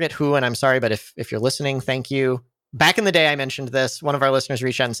listeners, I forget who, and I'm sorry, but if you're listening, thank you. Back in the day, I mentioned this. One of our listeners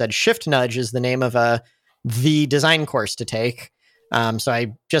reached out and said Shift Nudge is the name of the design course to take. So I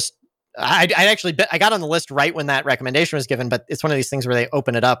got on the list right when that recommendation was given, but it's one of these things where they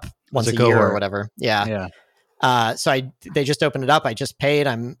open it up once a year or whatever. Yeah. So they just opened it up. I just paid.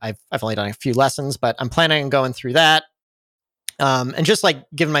 I've only done a few lessons, but I'm planning on going through that. And just like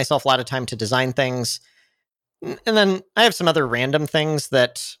giving myself a lot of time to design things. And then I have some other random things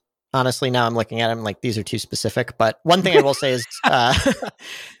that honestly, now I'm looking at them like these are too specific. But one thing I will say is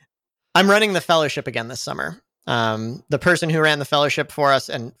I'm running the fellowship again this summer. The person who ran the fellowship for us,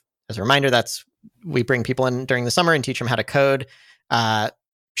 and as a reminder, we bring people in during the summer and teach them how to code.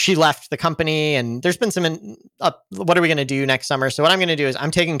 She left the company, and there's been some what are we going to do next summer? So what I'm going to do is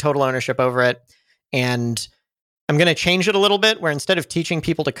I'm taking total ownership over it, and I'm going to change it a little bit, where instead of teaching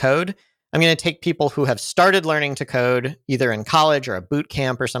people to code, I'm going to take people who have started learning to code either in college or a boot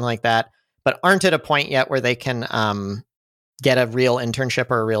camp or something like that, but aren't at a point yet where they can get a real internship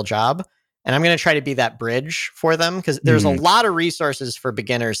or a real job. And I'm going to try to be that bridge for them, because there's a lot of resources for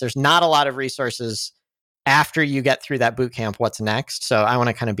beginners. There's not a lot of resources after you get through that boot camp. What's next? So I want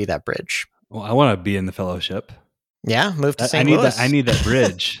to kind of be that bridge. Well, I want to be in the fellowship. Yeah, move to St. Louis. I need that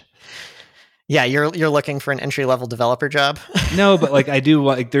bridge. Yeah, you're looking for an entry level developer job. No, but like I do.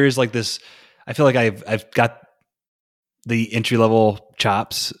 Like there is like this. I feel like I've got the entry level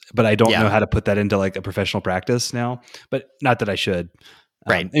chops, but I don't know how to put that into like a professional practice now. But not that I should.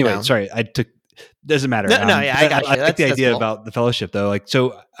 Right. Anyway, sorry. doesn't matter. No, yeah, I got you. I like the idea cool. about the fellowship though. Like,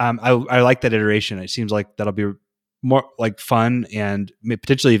 so I like that iteration. It seems like that'll be more like fun and may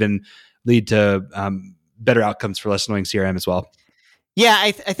potentially even lead to better outcomes for Less Annoying CRM as well. Yeah,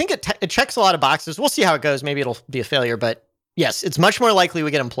 I think it checks a lot of boxes. We'll see how it goes. Maybe it'll be a failure, but yes, it's much more likely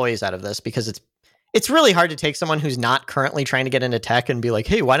we get employees out of this because it's really hard to take someone who's not currently trying to get into tech and be like,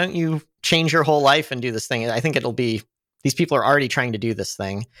 hey, why don't you change your whole life and do this thing? I think these people are already trying to do this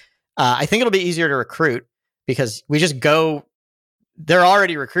thing. I think it'll be easier to recruit because we just go, there are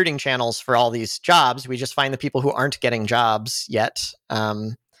already recruiting channels for all these jobs. We just find the people who aren't getting jobs yet.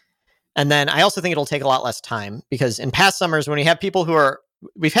 And then I also think it'll take a lot less time because in past summers, when we have people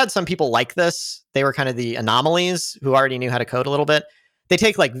we've had some people like this, they were kind of the anomalies who already knew how to code a little bit. They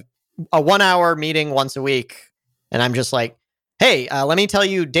take like a 1 hour meeting once a week. And I'm just like, hey, let me tell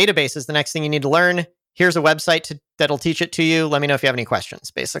you databases, the next thing you need to learn. Here's a website that'll teach it to you. Let me know if you have any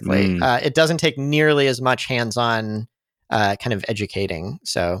questions, basically. It doesn't take nearly as much hands-on kind of educating.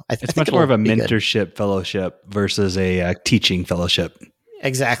 So I think it's much more of a mentorship fellowship versus a teaching fellowship.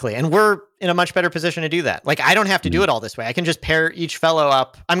 Exactly. And we're in a much better position to do that. Like, I don't have to do it all this way. I can just pair each fellow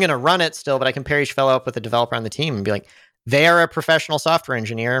up. I'm going to run it still, but I can pair each fellow up with a developer on the team and be like, they are a professional software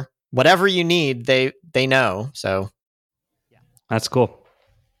engineer. Whatever you need, they know. So yeah, that's cool.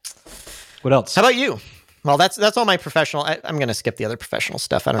 What else? How about you? Well, that's all my professional. I'm going to skip the other professional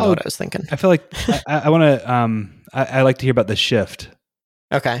stuff. I don't know what I was thinking. I feel like I want to, I like to hear about the shift.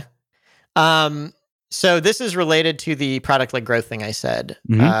 Okay. So this is related to the product-led growth thing I said.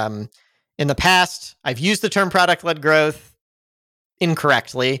 Mm-hmm. In the past, I've used the term product-led growth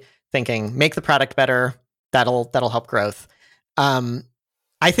incorrectly, thinking make the product better. That'll help growth.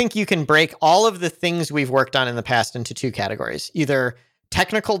 I think you can break all of the things we've worked on in the past into two categories. Either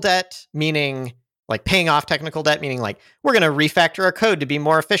technical debt, meaning like paying off technical debt, meaning like we're going to refactor our code to be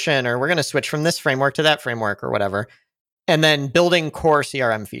more efficient, or we're going to switch from this framework to that framework or whatever. And then building core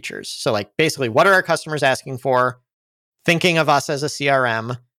CRM features. So like basically, what are our customers asking for? Thinking of us as a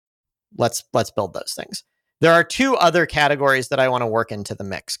CRM. Let's build those things. There are two other categories that I want to work into the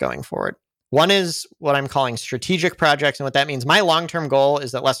mix going forward. One is what I'm calling strategic projects. And what that means, my long-term goal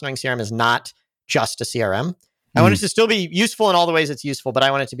is that Less Annoying CRM is not just a CRM. I want it to still be useful in all the ways it's useful, but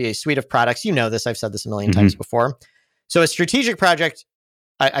I want it to be a suite of products. You know this, I've said this a million times before. So a strategic project,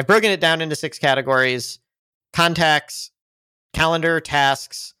 I've broken it down into 6 categories: contacts, calendar,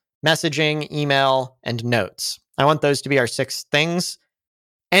 tasks, messaging, email, and notes. I want those to be our 6 things.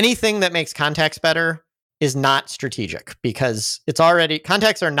 Anything that makes contacts better is not strategic because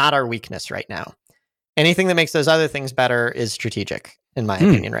contacts are not our weakness right now. Anything that makes those other things better is strategic, in my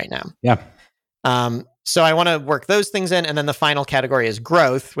opinion, right now. Yeah. So I want to work those things in. And then the final category is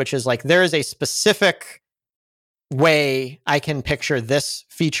growth, which is like, there is a specific way I can picture this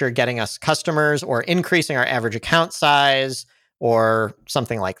feature getting us customers or increasing our average account size or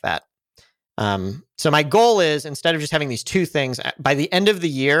something like that. So my goal is, instead of just having these 2 things, by the end of the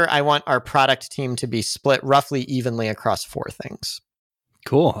year, I want our product team to be split roughly evenly across 4 things.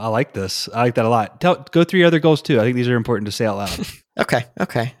 Cool. I like this. I like that a lot. Go through your other goals too. I think these are important to say out loud. Okay.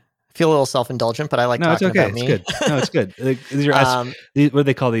 I feel a little self-indulgent, but I like talking about me. It's good. No, it's good. These are what do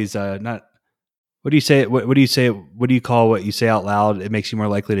they call these? Not. What do you say? What do you say? What do you call what you say out loud? It makes you more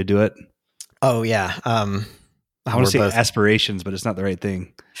likely to do it. Oh yeah. I want to say aspirations, but it's not the right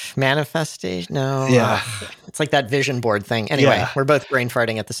thing. Manifestation? No. Yeah. It's like that vision board thing. Anyway, We're both brain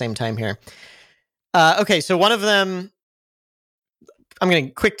farting at the same time here. Okay, so one of them, I'm going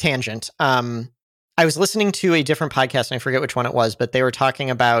to quick tangent. I was listening to a different podcast, and I forget which one it was, but they were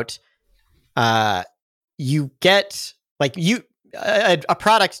talking about you get like a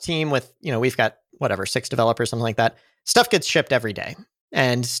product team with, we've got whatever, 6 developers, something like that. Stuff gets shipped every day.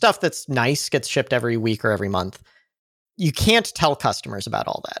 And stuff that's nice gets shipped every week or every month. You can't tell customers about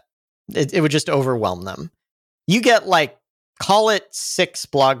all that. It would just overwhelm them. You get call it 6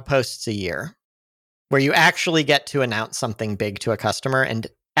 blog posts a year where you actually get to announce something big to a customer and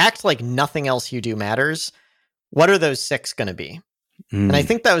act like nothing else you do matters. What are those 6 going to be? And I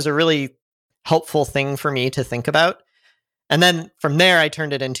think that was a really helpful thing for me to think about. And then from there, I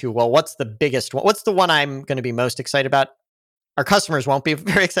turned it into, well, what's the biggest one? What's the one I'm going to be most excited about? Our customers won't be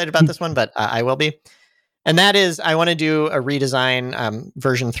very excited about this one, but I will be. And that is, I want to do a redesign,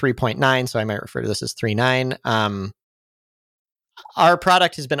 version 3.9. So I might refer to this as 3.9. Our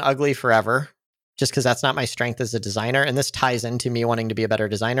product has been ugly forever, just because that's not my strength as a designer. And this ties into me wanting to be a better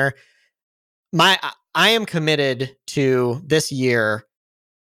designer. I am committed to this year,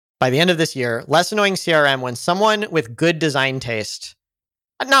 by the end of this year, Less Annoying CRM, when someone with good design taste,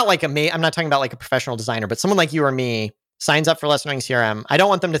 not like I'm not talking about like a professional designer, but someone like you or me signs up for Less Annoying CRM, I don't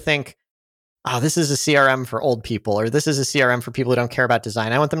want them to think, oh, this is a CRM for old people, or this is a CRM for people who don't care about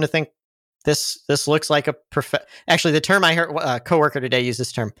design. I want them to think this looks like a Actually, the term I heard a coworker today use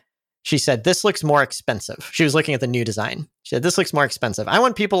this term. She said, this looks more expensive. She was looking at the new design. She said, this looks more expensive. I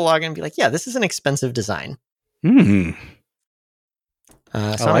want people to log in and be like, yeah, this is an expensive design. Hmm. So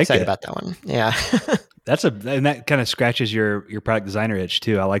I'm excited about that one. Yeah. And that kind of scratches your product designer itch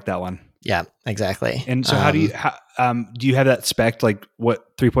too. I like that one. Yeah, exactly. And so how do you have that spec, like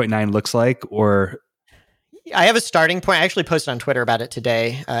what 3.9 looks like, or? I have a starting point. I actually posted on Twitter about it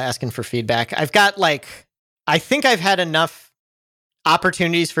today, asking for feedback. I've got I think I've had enough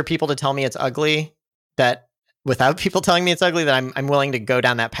opportunities for people to tell me it's ugly that without people telling me it's ugly, that I'm willing to go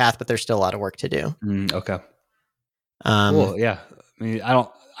down that path, but there's still a lot of work to do. Okay. Cool. Yeah. I mean, I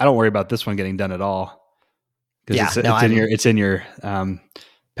don't worry about this one getting done at all. Because it's in your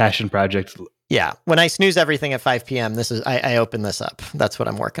passion project. Yeah. When I snooze everything at 5 p.m., I open this up. That's what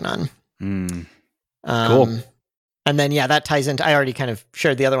I'm working on. Cool. And then, that ties into, I already kind of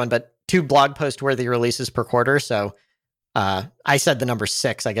shared the other one, but 2 blog post worthy releases per quarter. So I said the number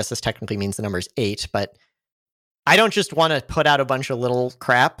 6. I guess this technically means the number's 8, but I don't just want to put out a bunch of little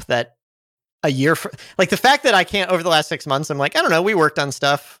crap that a year for, like the fact that I can't, over the last 6 months, I'm like, I don't know, we worked on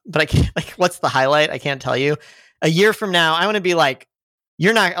stuff, but I can't, like, what's the highlight? I can't tell you. A year from now, I want to be like,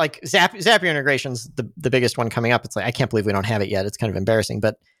 you're not like Zapier integration's the biggest one coming up. It's like, I can't believe we don't have it yet. It's kind of embarrassing,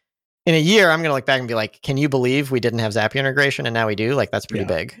 but in a year, I'm going to look back and be like, can you believe we didn't have Zapier integration and now we do? Like, that's pretty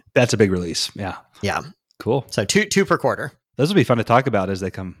big. That's a big release. Yeah. Yeah. Cool. So two per quarter. Those will be fun to talk about as they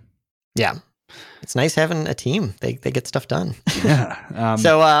come. Yeah. It's nice having a team. They get stuff done. Yeah.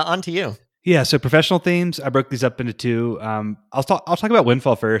 So on to you. Yeah. So professional themes, I broke these up into 2. I'll talk about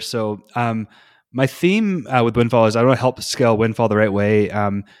Windfall first. So my theme with Windfall is I want to help scale Windfall the right way.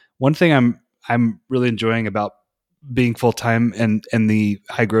 One thing I'm really enjoying about being full-time and the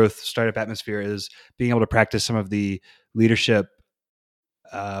high growth startup atmosphere is being able to practice some of the leadership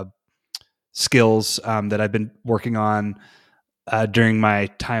skills that I've been working on during my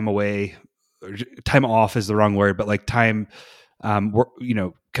time away. Time off is the wrong word, but like time,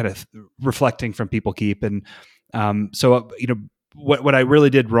 kind of reflecting from PeopleKeep. And so, what I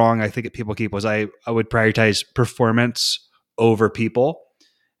really did wrong, I think at PeopleKeep was I would prioritize performance over people.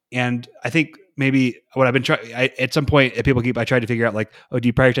 And I think maybe what I've been trying at some point at PeopleKeep, I tried to figure out like, do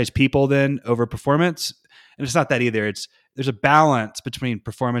you prioritize people then over performance? And it's not that either. There's a balance between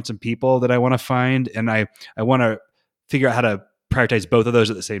performance and people that I want to find. And I want to figure out how to prioritize both of those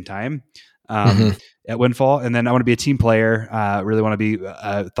at the same time at Windfall. And then I want to be a team player. Really want to be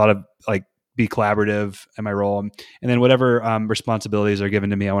be collaborative in my role. And then whatever responsibilities are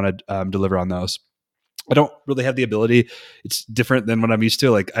given to me, I want to deliver on those. I don't really have the ability. It's different than what I'm used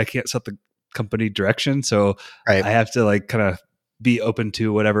to. Like I can't set the company direction. So I have to like kind of be open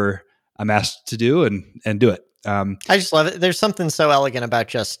to whatever I'm asked to do and do it. I just love it. There's something so elegant about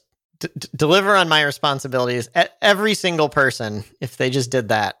just deliver on my responsibilities. Every single person, if they just did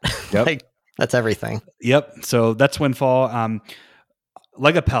that, like that's everything. Yep. So that's Windfall.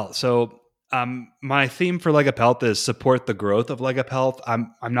 Legapelt. So my theme for Legapelt is support the growth of Legapelt.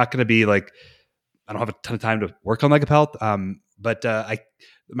 I'm not going to be like, I don't have a ton of time to work on Legapelt. But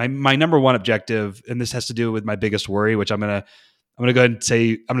my number one objective, and this has to do with my biggest worry, which I'm gonna go ahead and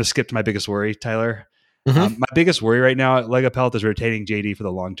say, I'm gonna skip to my biggest worry, Tyler. My biggest worry right now at Legapelt is retaining JD for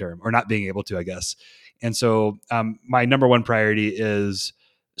the long term, or not being able to, I guess. And so my number one priority is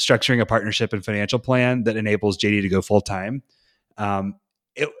structuring a partnership and financial plan that enables JD to go full time. At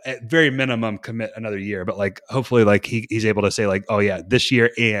very minimum, commit another year, but like hopefully, like he's able to say like, oh yeah, this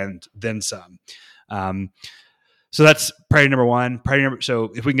year and then some. So that's priority number one.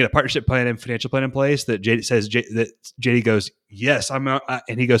 So if we can get a partnership plan and financial plan in place that JD says that JD goes, yes, I'm,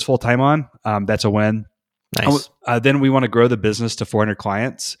 and he goes full time on, that's a win. Nice. Then we want to grow the business to 400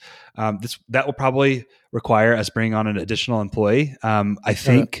 clients. That will probably require us bringing on an additional employee. I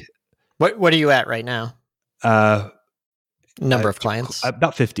think. What are you at right now? Number of clients?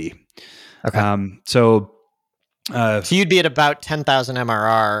 About 50. Okay. So you'd be at about 10,000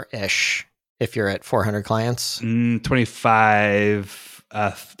 MRR ish if you're at 400 clients. 25,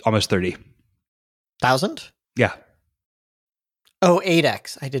 almost 30,000. Yeah. Oh,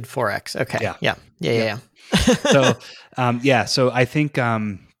 8x. I did 4x. Okay. Yeah. So, So I think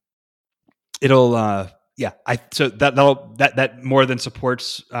it'll. So that more than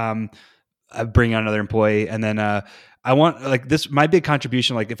supports bringing on another employee, and then I want like this. My big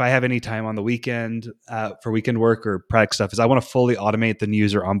contribution, like if I have any time on the weekend for weekend work or product stuff, is I want to fully automate the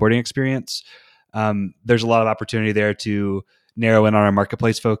user onboarding experience. There's a lot of opportunity there to narrow in on our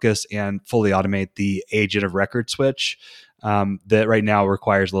marketplace focus and fully automate the agent of record switch. that right now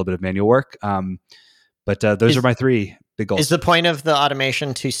requires a little bit of manual work. But those are my 3 big goals. Is the point of the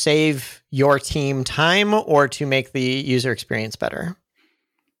automation to save your team time or to make the user experience better?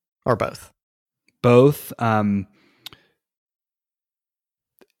 Or both? Both.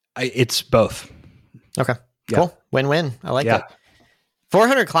 It's both. Okay, Yeah. cool. Win-win. I like it.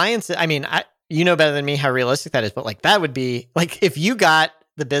 400 clients. I mean, you know better than me how realistic that is, but like that would be like if you got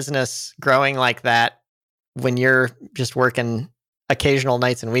the business growing like that when you're just working occasional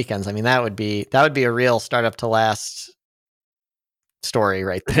nights and weekends. I mean, that would be a real startup to last story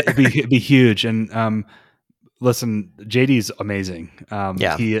right there. It'd be huge. And listen, JD's amazing.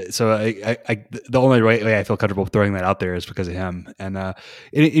 Yeah. So the only way I feel comfortable throwing that out there is because of him. And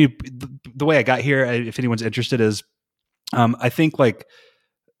the way I got here, if anyone's interested, is I think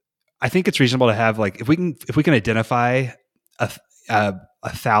it's reasonable to have if we can identify a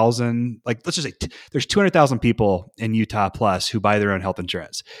 1,000, let's just say there's 200,000 people in Utah plus who buy their own health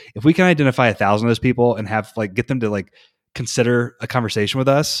insurance. If we can identify 1,000 of those people and have get them to consider a conversation with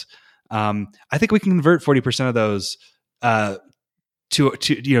us, I think we can convert 40% of those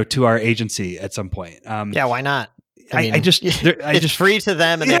to our agency at some point. Yeah, why not? It's free to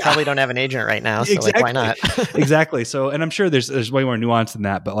them, and they probably don't have an agent right now. So exactly. Why not? Exactly. So, and I'm sure there's way more nuance than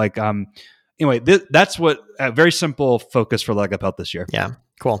that. But anyway, that's what a very simple focus for Leg Up Health this year. Yeah,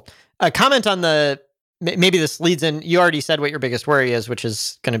 cool. A comment on maybe this leads in. You already said what your biggest worry is, which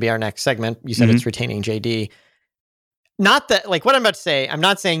is going to be our next segment. You said it's retaining JD. Not that what I'm about to say, I'm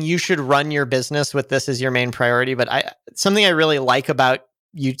not saying you should run your business with this as your main priority, but something I really like about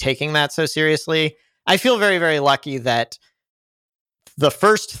you taking that so seriously. I feel very, very lucky that the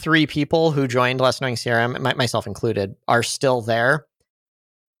first 3 people who joined Less Knowing CRM, myself included, are still there.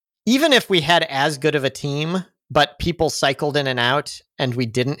 Even if we had as good of a team, but people cycled in and out and we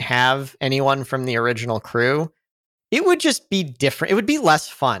didn't have anyone from the original crew, it would just be different. It would be less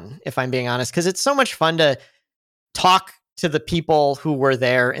fun, if I'm being honest, because it's so much fun to talk to the people who were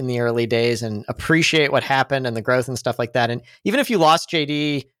there in the early days and appreciate what happened and the growth and stuff like that. And even if you lost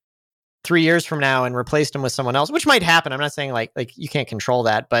JD 3 years from now and replaced him with someone else, which might happen, I'm not saying like you can't control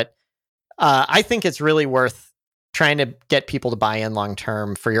that, but I think it's really worth trying to get people to buy in long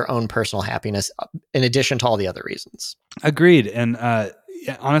term for your own personal happiness, in addition to all the other reasons. Agreed. And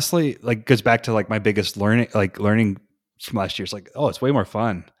honestly, goes back to my biggest learning from last year. It's it's way more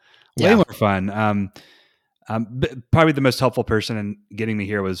fun. Way more fun. Probably the most helpful person in getting me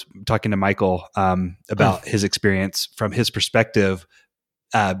here was talking to Michael about his experience from his perspective,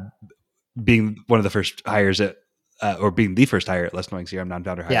 being one of the first hires or being the first hire at Less Knowing CRM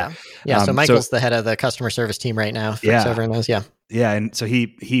non-founder hire. Yeah. So Michael's the head of the customer service team right now. So everyone knows. Yeah. And so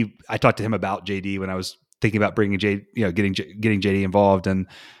I talked to him about JD when I was thinking about bringing getting JD involved, and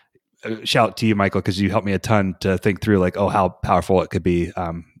shout out to you, Michael, because you helped me a ton to think through how powerful it could be.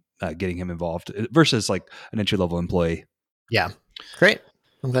 Getting him involved versus an entry-level employee. Yeah. Great.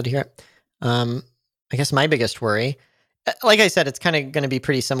 I'm glad to hear it. I guess my biggest worry, like I said, it's kind of going to be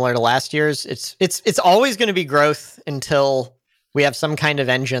pretty similar to last year's. It's always going to be growth until we have some kind of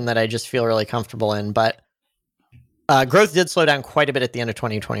engine that I just feel really comfortable in. But growth did slow down quite a bit at the end of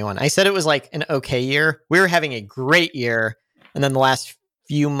 2021. I said it was an okay year. We were having a great year. And then the last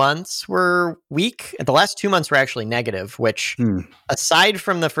few months were weak. The last 2 months were actually negative, which aside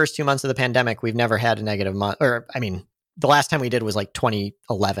from the first 2 months of the pandemic, we've never had a negative month. Or, I mean, the last time we did was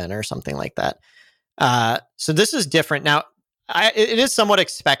 2011 or something like that. So this is different. Now, it is somewhat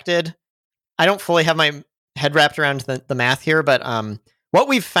expected. I don't fully have my head wrapped around the math here, but what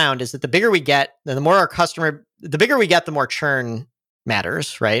we've found is that the bigger we get, the bigger we get, the more churn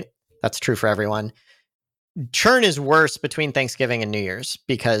matters, right? That's true for everyone. Churn is worse between Thanksgiving and New Year's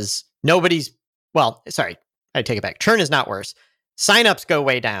because I take it back. Churn is not worse. Signups go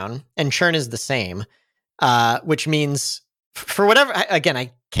way down and churn is the same, which means for whatever, again,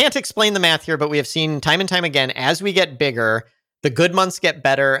 I can't explain the math here, but we have seen time and time again, as we get bigger, the good months get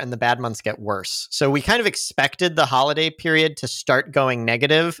better and the bad months get worse. So we kind of expected the holiday period to start going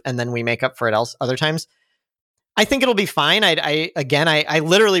negative and then we make up for it other times. I think it'll be fine. I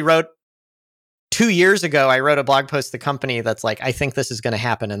literally wrote 2 years ago, I wrote a blog post to the company that's I think this is going to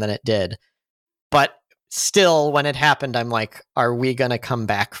happen. And then it did. But still, when it happened, I'm are we going to come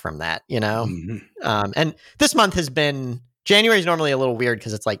back from that? Mm-hmm. And this month has been, January is normally a little weird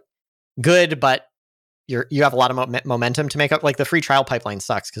because it's good, but you have a lot of momentum to make up. The free trial pipeline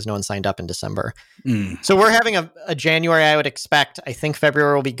sucks because no one signed up in December. So we're having a January, I would expect. I think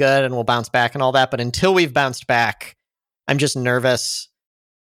February will be good and we'll bounce back and all that. But until we've bounced back, I'm just nervous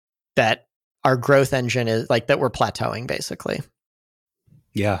that our growth engine is that we're plateauing basically.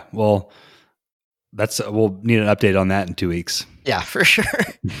 Yeah. Well, we'll need an update on that in 2 weeks. Yeah, for sure.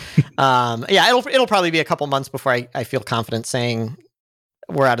 Yeah, it'll probably be a couple months before I feel confident saying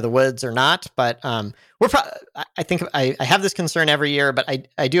we're out of the woods or not. But I think I have this concern every year, but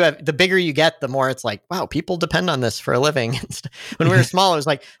I do have, the bigger you get, the more it's like, wow, people depend on this for a living. When we were small, it was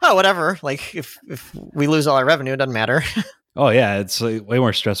like, oh, whatever. Like if we lose all our revenue, it doesn't matter. Oh yeah, it's way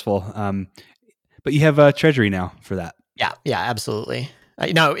more stressful. But you have Treasury now for that. Yeah, absolutely.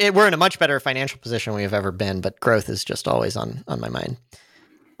 We're in a much better financial position we've ever been, but growth is just always on my mind.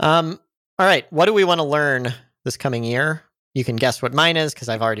 All right, what do we want to learn this coming year? You can guess what mine is because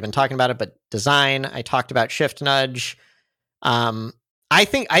I've already been talking about it, but design, I talked about shift nudge. I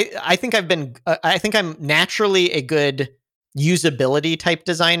think I'm naturally a good usability type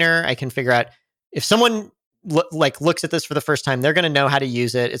designer. I can figure out if someone looks at this for the first time, they're going to know how to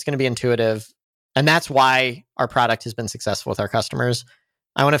use it. It's going to be intuitive. And that's why our product has been successful with our customers.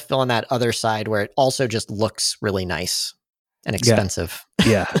 I want to fill in that other side where it also just looks really nice and expensive.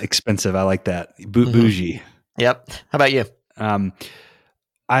 Yeah, expensive. I like that. Bougie. Yep. How about you? I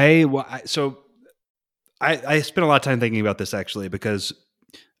spent a lot of time thinking about this actually, because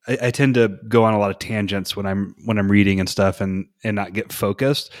I tend to go on a lot of tangents when I'm reading and stuff and not get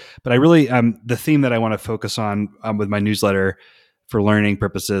focused. But I really, the theme that I want to focus on with my newsletter for learning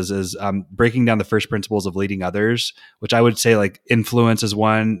purposes is breaking down the first principles of leading others, which I would say like influence is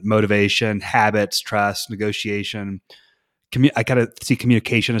one, motivation, habits, trust, negotiation. I kind of see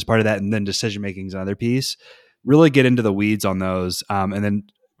communication as part of that, and then decision making is another piece. Really get into the weeds on those, and then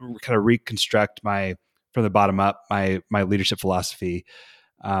kind of reconstruct from the bottom up my leadership philosophy.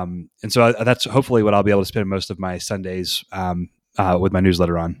 And so that's hopefully what I'll be able to spend most of my Sundays with my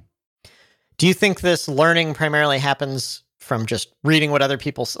newsletter on. Do you think this learning primarily happens from just reading what other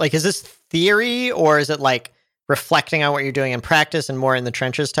people like? Is this theory, or is it like reflecting on what you're doing in practice and more in the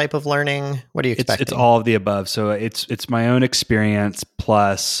trenches type of learning? What do you expect? It's all of the above. So it's my own experience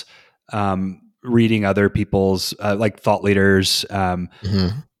plus reading other people's like thought leaders,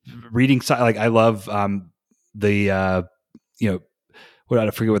 reading like I love the I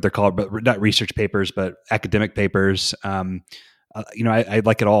forget what they're called, but not research papers, but academic papers. I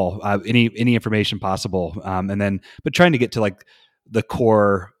like it all. Any information possible, but trying to get to like the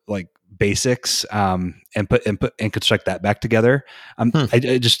core like basics, and construct that back together.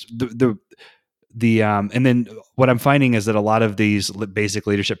 I just and then what I'm finding is that a lot of these basic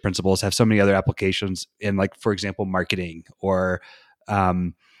leadership principles have so many other applications in, like, for example, marketing or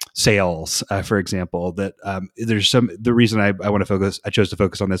sales, for example, that the reason I chose to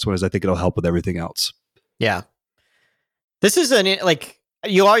focus on this one is I think it'll help with everything else. Yeah. This is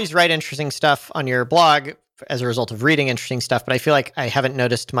you always write interesting stuff on your blog as a result of reading interesting stuff, but I feel like I haven't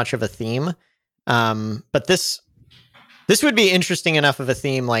noticed much of a theme. But this would be interesting enough of a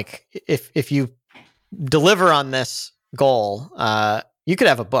theme. Like if you deliver on this goal, you could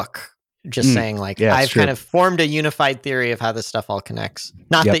have a book just saying like, I've kind of formed a unified theory of how this stuff all connects.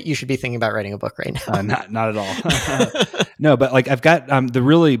 Not that you should be thinking about writing a book right now. Not at all. No, but like I've got the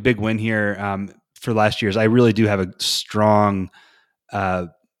really big win here for last year's. I really do have a strong,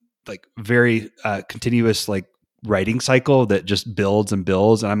 like very continuous like writing cycle that just builds and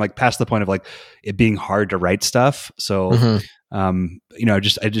builds. And I'm like past the point of like it being hard to write stuff. So, I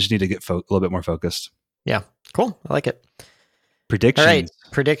just need to get a little bit more focused. Yeah. Cool. I like it. Predictions. All right.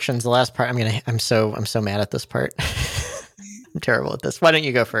 Predictions. The last part. I'm so mad at this part. I'm terrible at this. Why don't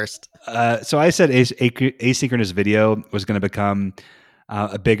you go first? So I said asynchronous video was going to become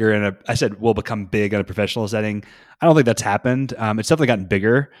I said will become big in a professional setting. I don't think that's happened. It's definitely gotten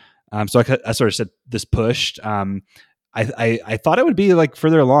bigger. So I sort of said this pushed. I thought it would be like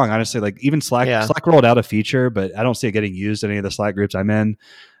further along, honestly. Like even Slack rolled out a feature, but I don't see it getting used in any of the Slack groups I'm in.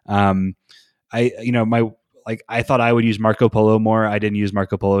 I thought I would use Marco Polo more. I didn't use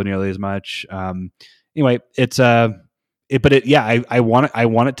Marco Polo nearly as much. Anyway, I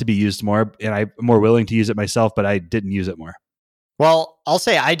want it to be used more, and I'm more willing to use it myself, but I didn't use it more. Well, I'll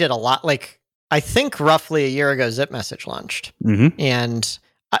say I did a lot. Like I think roughly a year ago, ZipMessage launched, and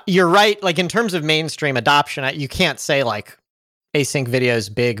you're right. Like in terms of mainstream adoption, you can't say like async video is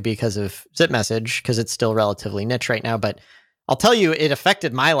big because of ZipMessage because it's still relatively niche right now. But I'll tell you, it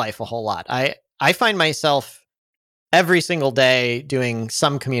affected my life a whole lot. I find myself every single day doing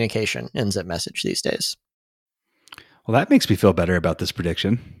some communication in ZipMessage these days. Well, that makes me feel better about this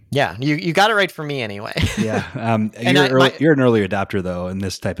prediction. Yeah, you got it right for me anyway. Yeah, you're an early adopter though in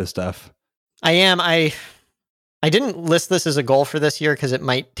this type of stuff. I am. I didn't list this as a goal for this year because it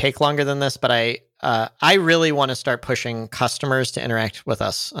might take longer than this, but I really want to start pushing customers to interact with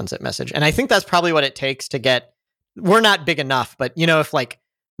us on ZipMessage, and I think that's probably what it takes to get. We're not big enough, but if like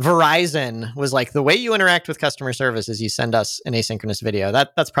Verizon was like, the way you interact with customer service is you send us an asynchronous video.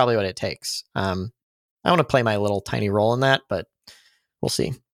 That's probably what it takes. I want to play my little tiny role in that, but we'll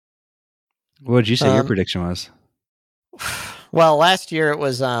see. What would you say your prediction was? Well, last year it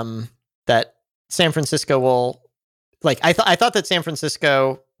was that San Francisco will, like, I thought that San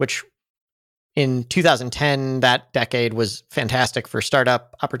Francisco, which in 2010, that decade was fantastic for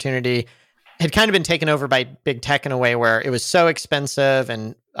startup opportunity, had kind of been taken over by big tech in a way where it was so expensive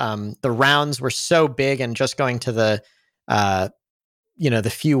and the rounds were so big and just going to the the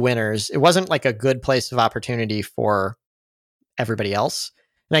few winners. It wasn't like a good place of opportunity for everybody else.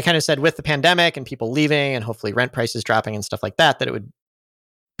 And I kind of said with the pandemic and people leaving and hopefully rent prices dropping and stuff like that, that it would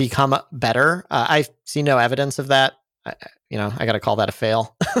become better. I see no evidence of that. I got to call that a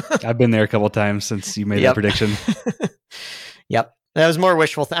fail. I've been there a couple of times since you made that prediction. Yep. That was more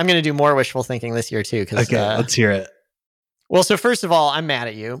wishful. I'm going to do more wishful thinking this year too. Okay, let's hear it. Well, so first of all, I'm mad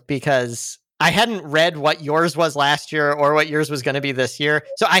at you because I hadn't read what yours was last year or what yours was going to be this year.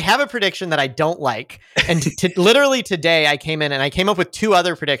 So I have a prediction that I don't like. And literally today I came in and I came up with 2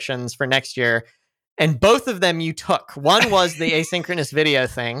 other predictions for next year. And both of them you took. One was the asynchronous video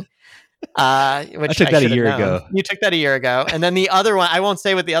thing. Which I took that a year ago. You took that a year ago. And then the other one, I won't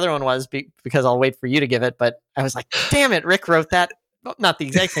say what the other one was because I'll wait for you to give it. But I was like, damn it, Rick wrote that. Well, not the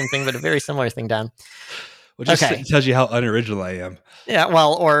exact same thing, but a very similar thing down. Well, just tells you how unoriginal I am. Yeah,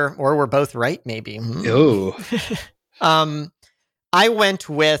 well, or we're both right, maybe. Oh. I went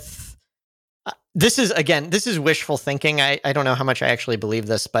with, this is wishful thinking. I don't know how much I actually believe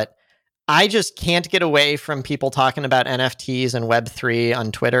this, but I just can't get away from people talking about NFTs and Web3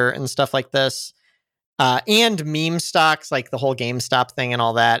 on Twitter and stuff like this. And meme stocks, like the whole GameStop thing and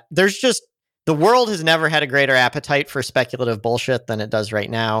all that. The world has never had a greater appetite for speculative bullshit than it does right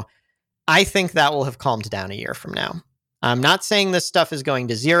now. I think that will have calmed down a year from now. I'm not saying this stuff is going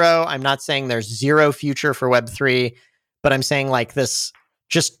to zero. I'm not saying there's zero future for Web3, but I'm saying like this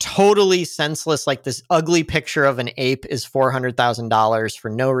just totally senseless, like this ugly picture of an ape is $400,000 for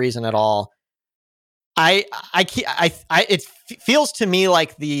no reason at all. It feels to me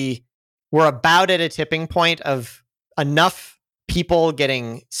like we're about at a tipping point of enough people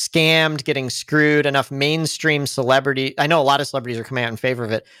getting scammed, getting screwed, enough mainstream celebrity. I know a lot of celebrities are coming out in favor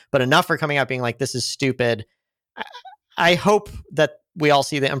of it, but enough are coming out being like, this is stupid. I hope that we all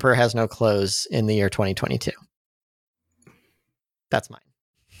see The Emperor Has No Clothes in the year 2022. That's mine.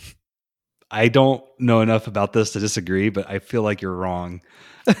 I don't know enough about this to disagree, but I feel like you're wrong.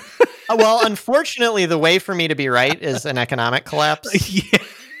 Well, unfortunately, the way for me to be right is an economic collapse.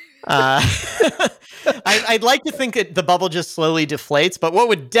 Yeah. I'd like to think that the bubble just slowly deflates, but what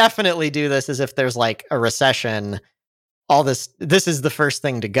would definitely do this is if there's like a recession, this is the first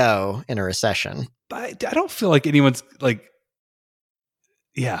thing to go in a recession. But I don't feel like anyone's like,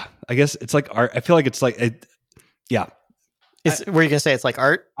 yeah, I guess it's like art. I feel like it's like, yeah. Were you going to say it's like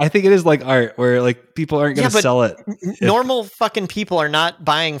art? I think it is like art where like people aren't going to sell it. Normal fucking people are not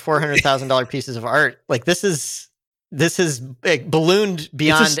buying $400,000 pieces of art. Like this is ballooned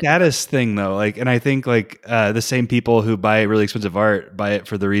beyond. It's a status thing though. Like, and I think like the same people who buy really expensive art buy it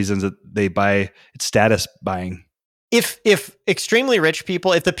for the reasons that they buy. It's status buying. If extremely rich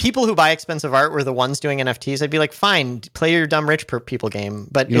people, if the people who buy expensive art were the ones doing NFTs, I'd be like, fine, play your dumb rich people game.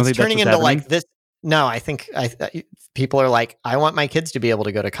 But it's turning into like this. No, I think people are like, I want my kids to be able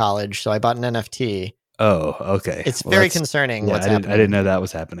to go to college, so I bought an NFT. Oh, okay. It's very concerning. Yeah, what's happening. I didn't know that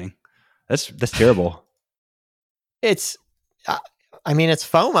was happening. That's terrible. It's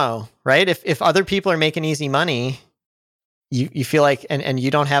FOMO, right? If other people are making easy money, you feel like, and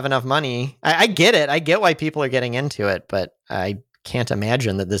you don't have enough money. I get it. I get why people are getting into it, but I can't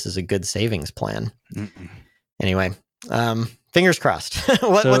imagine that this is a good savings plan. Mm-mm. Anyway, fingers crossed.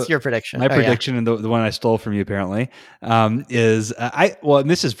 What's your prediction? My prediction, and the one I stole from you apparently, is and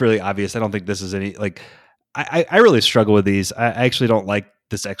this is really obvious. I don't think this is any like. I really struggle with these. I actually don't like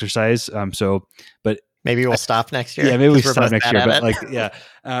this exercise. But maybe we'll stop next year. Yeah, maybe we stop next year.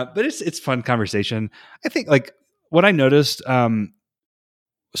 But but it's fun conversation. I think like what I noticed.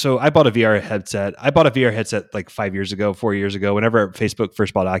 So I bought a VR headset. I bought a VR headset like 4 years ago. Whenever Facebook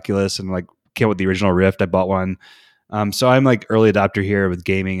first bought Oculus and like came with the original Rift, I bought one. So I'm like early adopter here with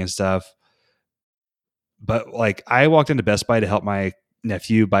gaming and stuff. But like I walked into Best Buy to help my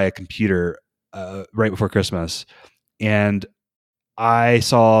nephew buy a computer right before Christmas. And I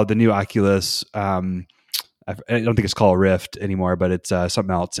saw the new Oculus. I don't think it's called Rift anymore, but it's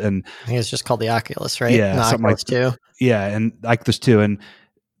something else. And I think it's just called the Oculus, right? Yeah, something Oculus like 2. Yeah, and Oculus 2. And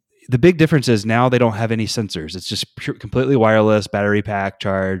the big difference is now they don't have any sensors. It's just completely wireless, battery pack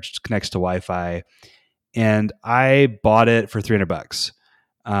charged, connects to Wi-Fi. And I bought it for $300.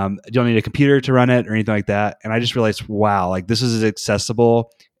 You don't need a computer to run it or anything like that. And I just realized, wow, like this is as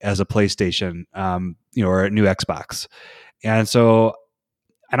accessible as a PlayStation, or a new Xbox. And so,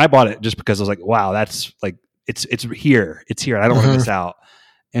 and I bought it just because I was like, wow, that's like, it's here. It's here. I don't want to miss out.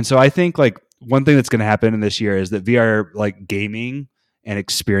 And so I think like one thing that's going to happen in this year is that VR like gaming and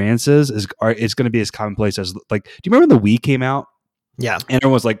experiences is going to be as commonplace as like, do you remember when the Wii came out? Yeah. And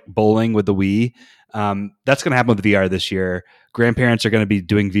everyone was like bowling with the Wii. That's going to happen with VR this year. Grandparents are going to be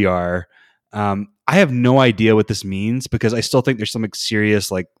doing VR. I have no idea what this means because I still think there's some like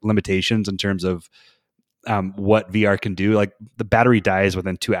serious like limitations in terms of what VR can do. Like the battery dies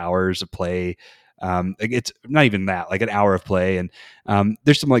within 2 hours of play. Like it's not even that, like an hour of play. And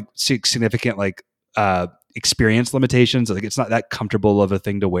there's some like significant like experience limitations. Like it's not that comfortable of a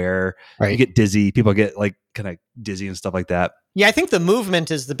thing to wear. Right. You get dizzy. People get like kind of dizzy and stuff like that. Yeah, I think the movement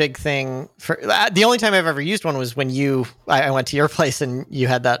is the big thing. For the only time I've ever used one was when I went to your place and you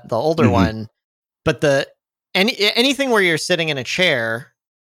had the older one. But anything where you're sitting in a chair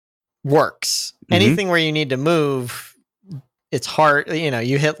works. Anything where you need to move, it's hard.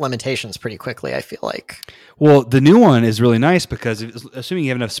 You hit limitations pretty quickly, I feel like. Well, the new one is really nice because assuming you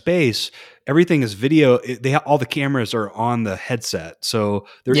have enough space, everything is video. All the cameras are on the headset, so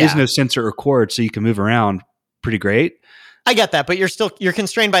there is no sensor or cord, so you can move around pretty great. I get that, but you're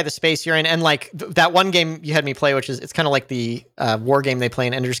constrained by the space you're in, and like that one game you had me play, which is it's kind of like the war game they play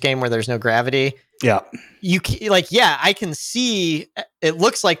in Ender's Game where there's no gravity. Yeah, I can see. It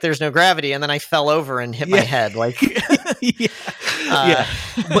looks like there's no gravity, and then I fell over and hit my head. Like,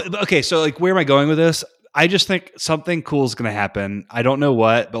 But okay, so like, where am I going with this? I just think something cool is going to happen. I don't know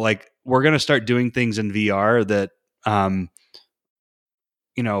what, but like, we're going to start doing things in VR that,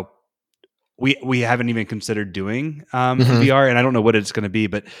 we haven't even considered doing in VR, and I don't know what it's going to be,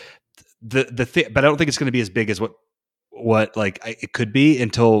 but but I don't think it's going to be as big as what it could be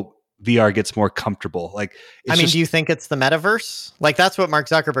until VR gets more comfortable. Like, do you think it's the metaverse? Like that's what Mark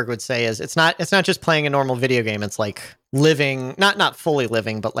Zuckerberg would say is it's not just playing a normal video game. It's like living, not fully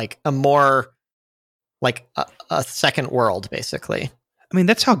living, but like a more like a second world, basically. I mean,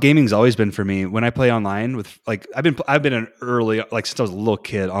 that's how gaming's always been for me. When I play online with like, I've been an early, like since I was a little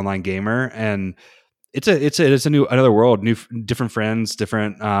kid, online gamer, and it's another world, different friends,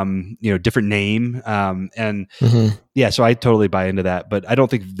 different, different name. So I totally buy into that, but I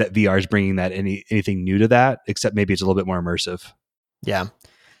don't think that VR is bringing that anything new to that, except maybe it's a little bit more immersive. Yeah.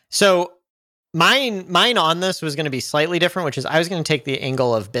 So mine on this was going to be slightly different, which is I was going to take the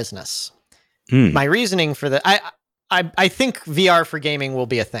angle of business. My reasoning for that, I think VR for gaming will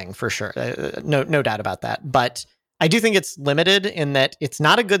be a thing for sure. No doubt about that. But I do think it's limited in that it's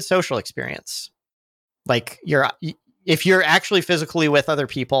not a good social experience. Like if you're actually physically with other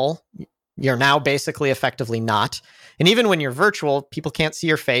people, you're now basically effectively not. And even when you're virtual, people can't see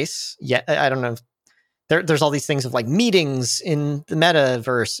your face yet. I don't know. There's all these things of like meetings in the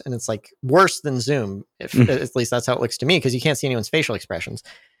metaverse, and it's like worse than Zoom. At least that's how it looks to me, because you can't see anyone's facial expressions.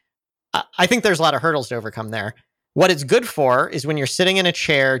 I think there's a lot of hurdles to overcome there. What it's good for is when you're sitting in a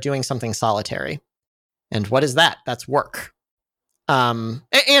chair doing something solitary. And what is that? That's work. And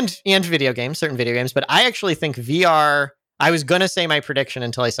video games, certain video games. But I actually think VR, I was going to say my prediction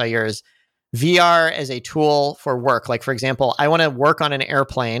until I saw yours, VR as a tool for work. Like, for example, I want to work on an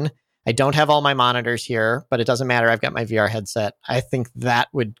airplane. I don't have all my monitors here, but it doesn't matter. I've got my VR headset. I think that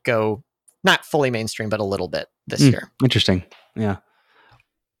would go not fully mainstream, but a little bit this year. Interesting. Yeah.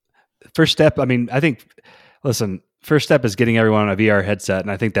 First step, first step is getting everyone on a VR headset,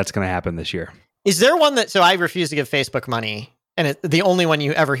 and I think that's going to happen this year. Is there one so I refuse to give Facebook money, and the only one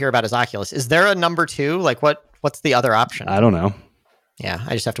you ever hear about is Oculus. Is there a number two? Like what's the other option? I don't know. Yeah,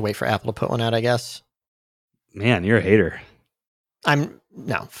 I just have to wait for Apple to put one out, I guess. Man, you're a hater.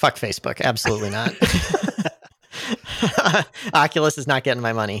 No, fuck Facebook. Absolutely not. Oculus is not getting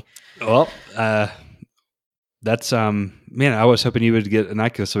my money. Well, that's man, I was hoping you would get an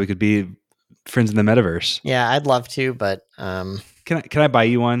Oculus so we could be friends in the metaverse. Yeah, I'd love to, but can I buy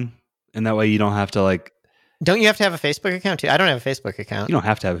you one? And that way you don't have to like. Don't you have to have a Facebook account too? I don't have a Facebook account. You don't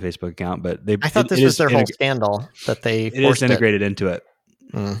have to have a Facebook account, but I thought this was their whole scandal that they it is integrated into it.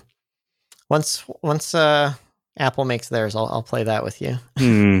 Once Apple makes theirs, I'll play that with you.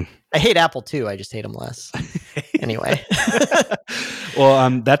 I hate Apple too. I just hate them less. Anyway.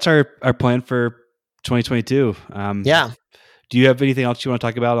 Well, that's our plan for 2022. Yeah. Do you have anything else you want to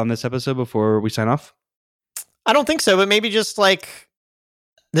talk about on this episode before we sign off? I don't think so, but maybe just like,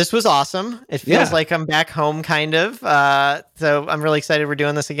 this was awesome. It feels like I'm back home, kind of. So I'm really excited we're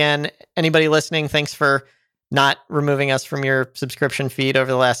doing this again. Anybody listening, thanks for not removing us from your subscription feed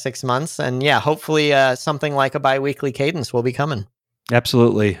over the last 6 months. And yeah, hopefully something like a bi-weekly cadence will be coming.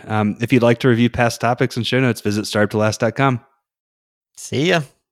 Absolutely. If you'd like to review past topics and show notes, visit starvedtolast.com. See ya.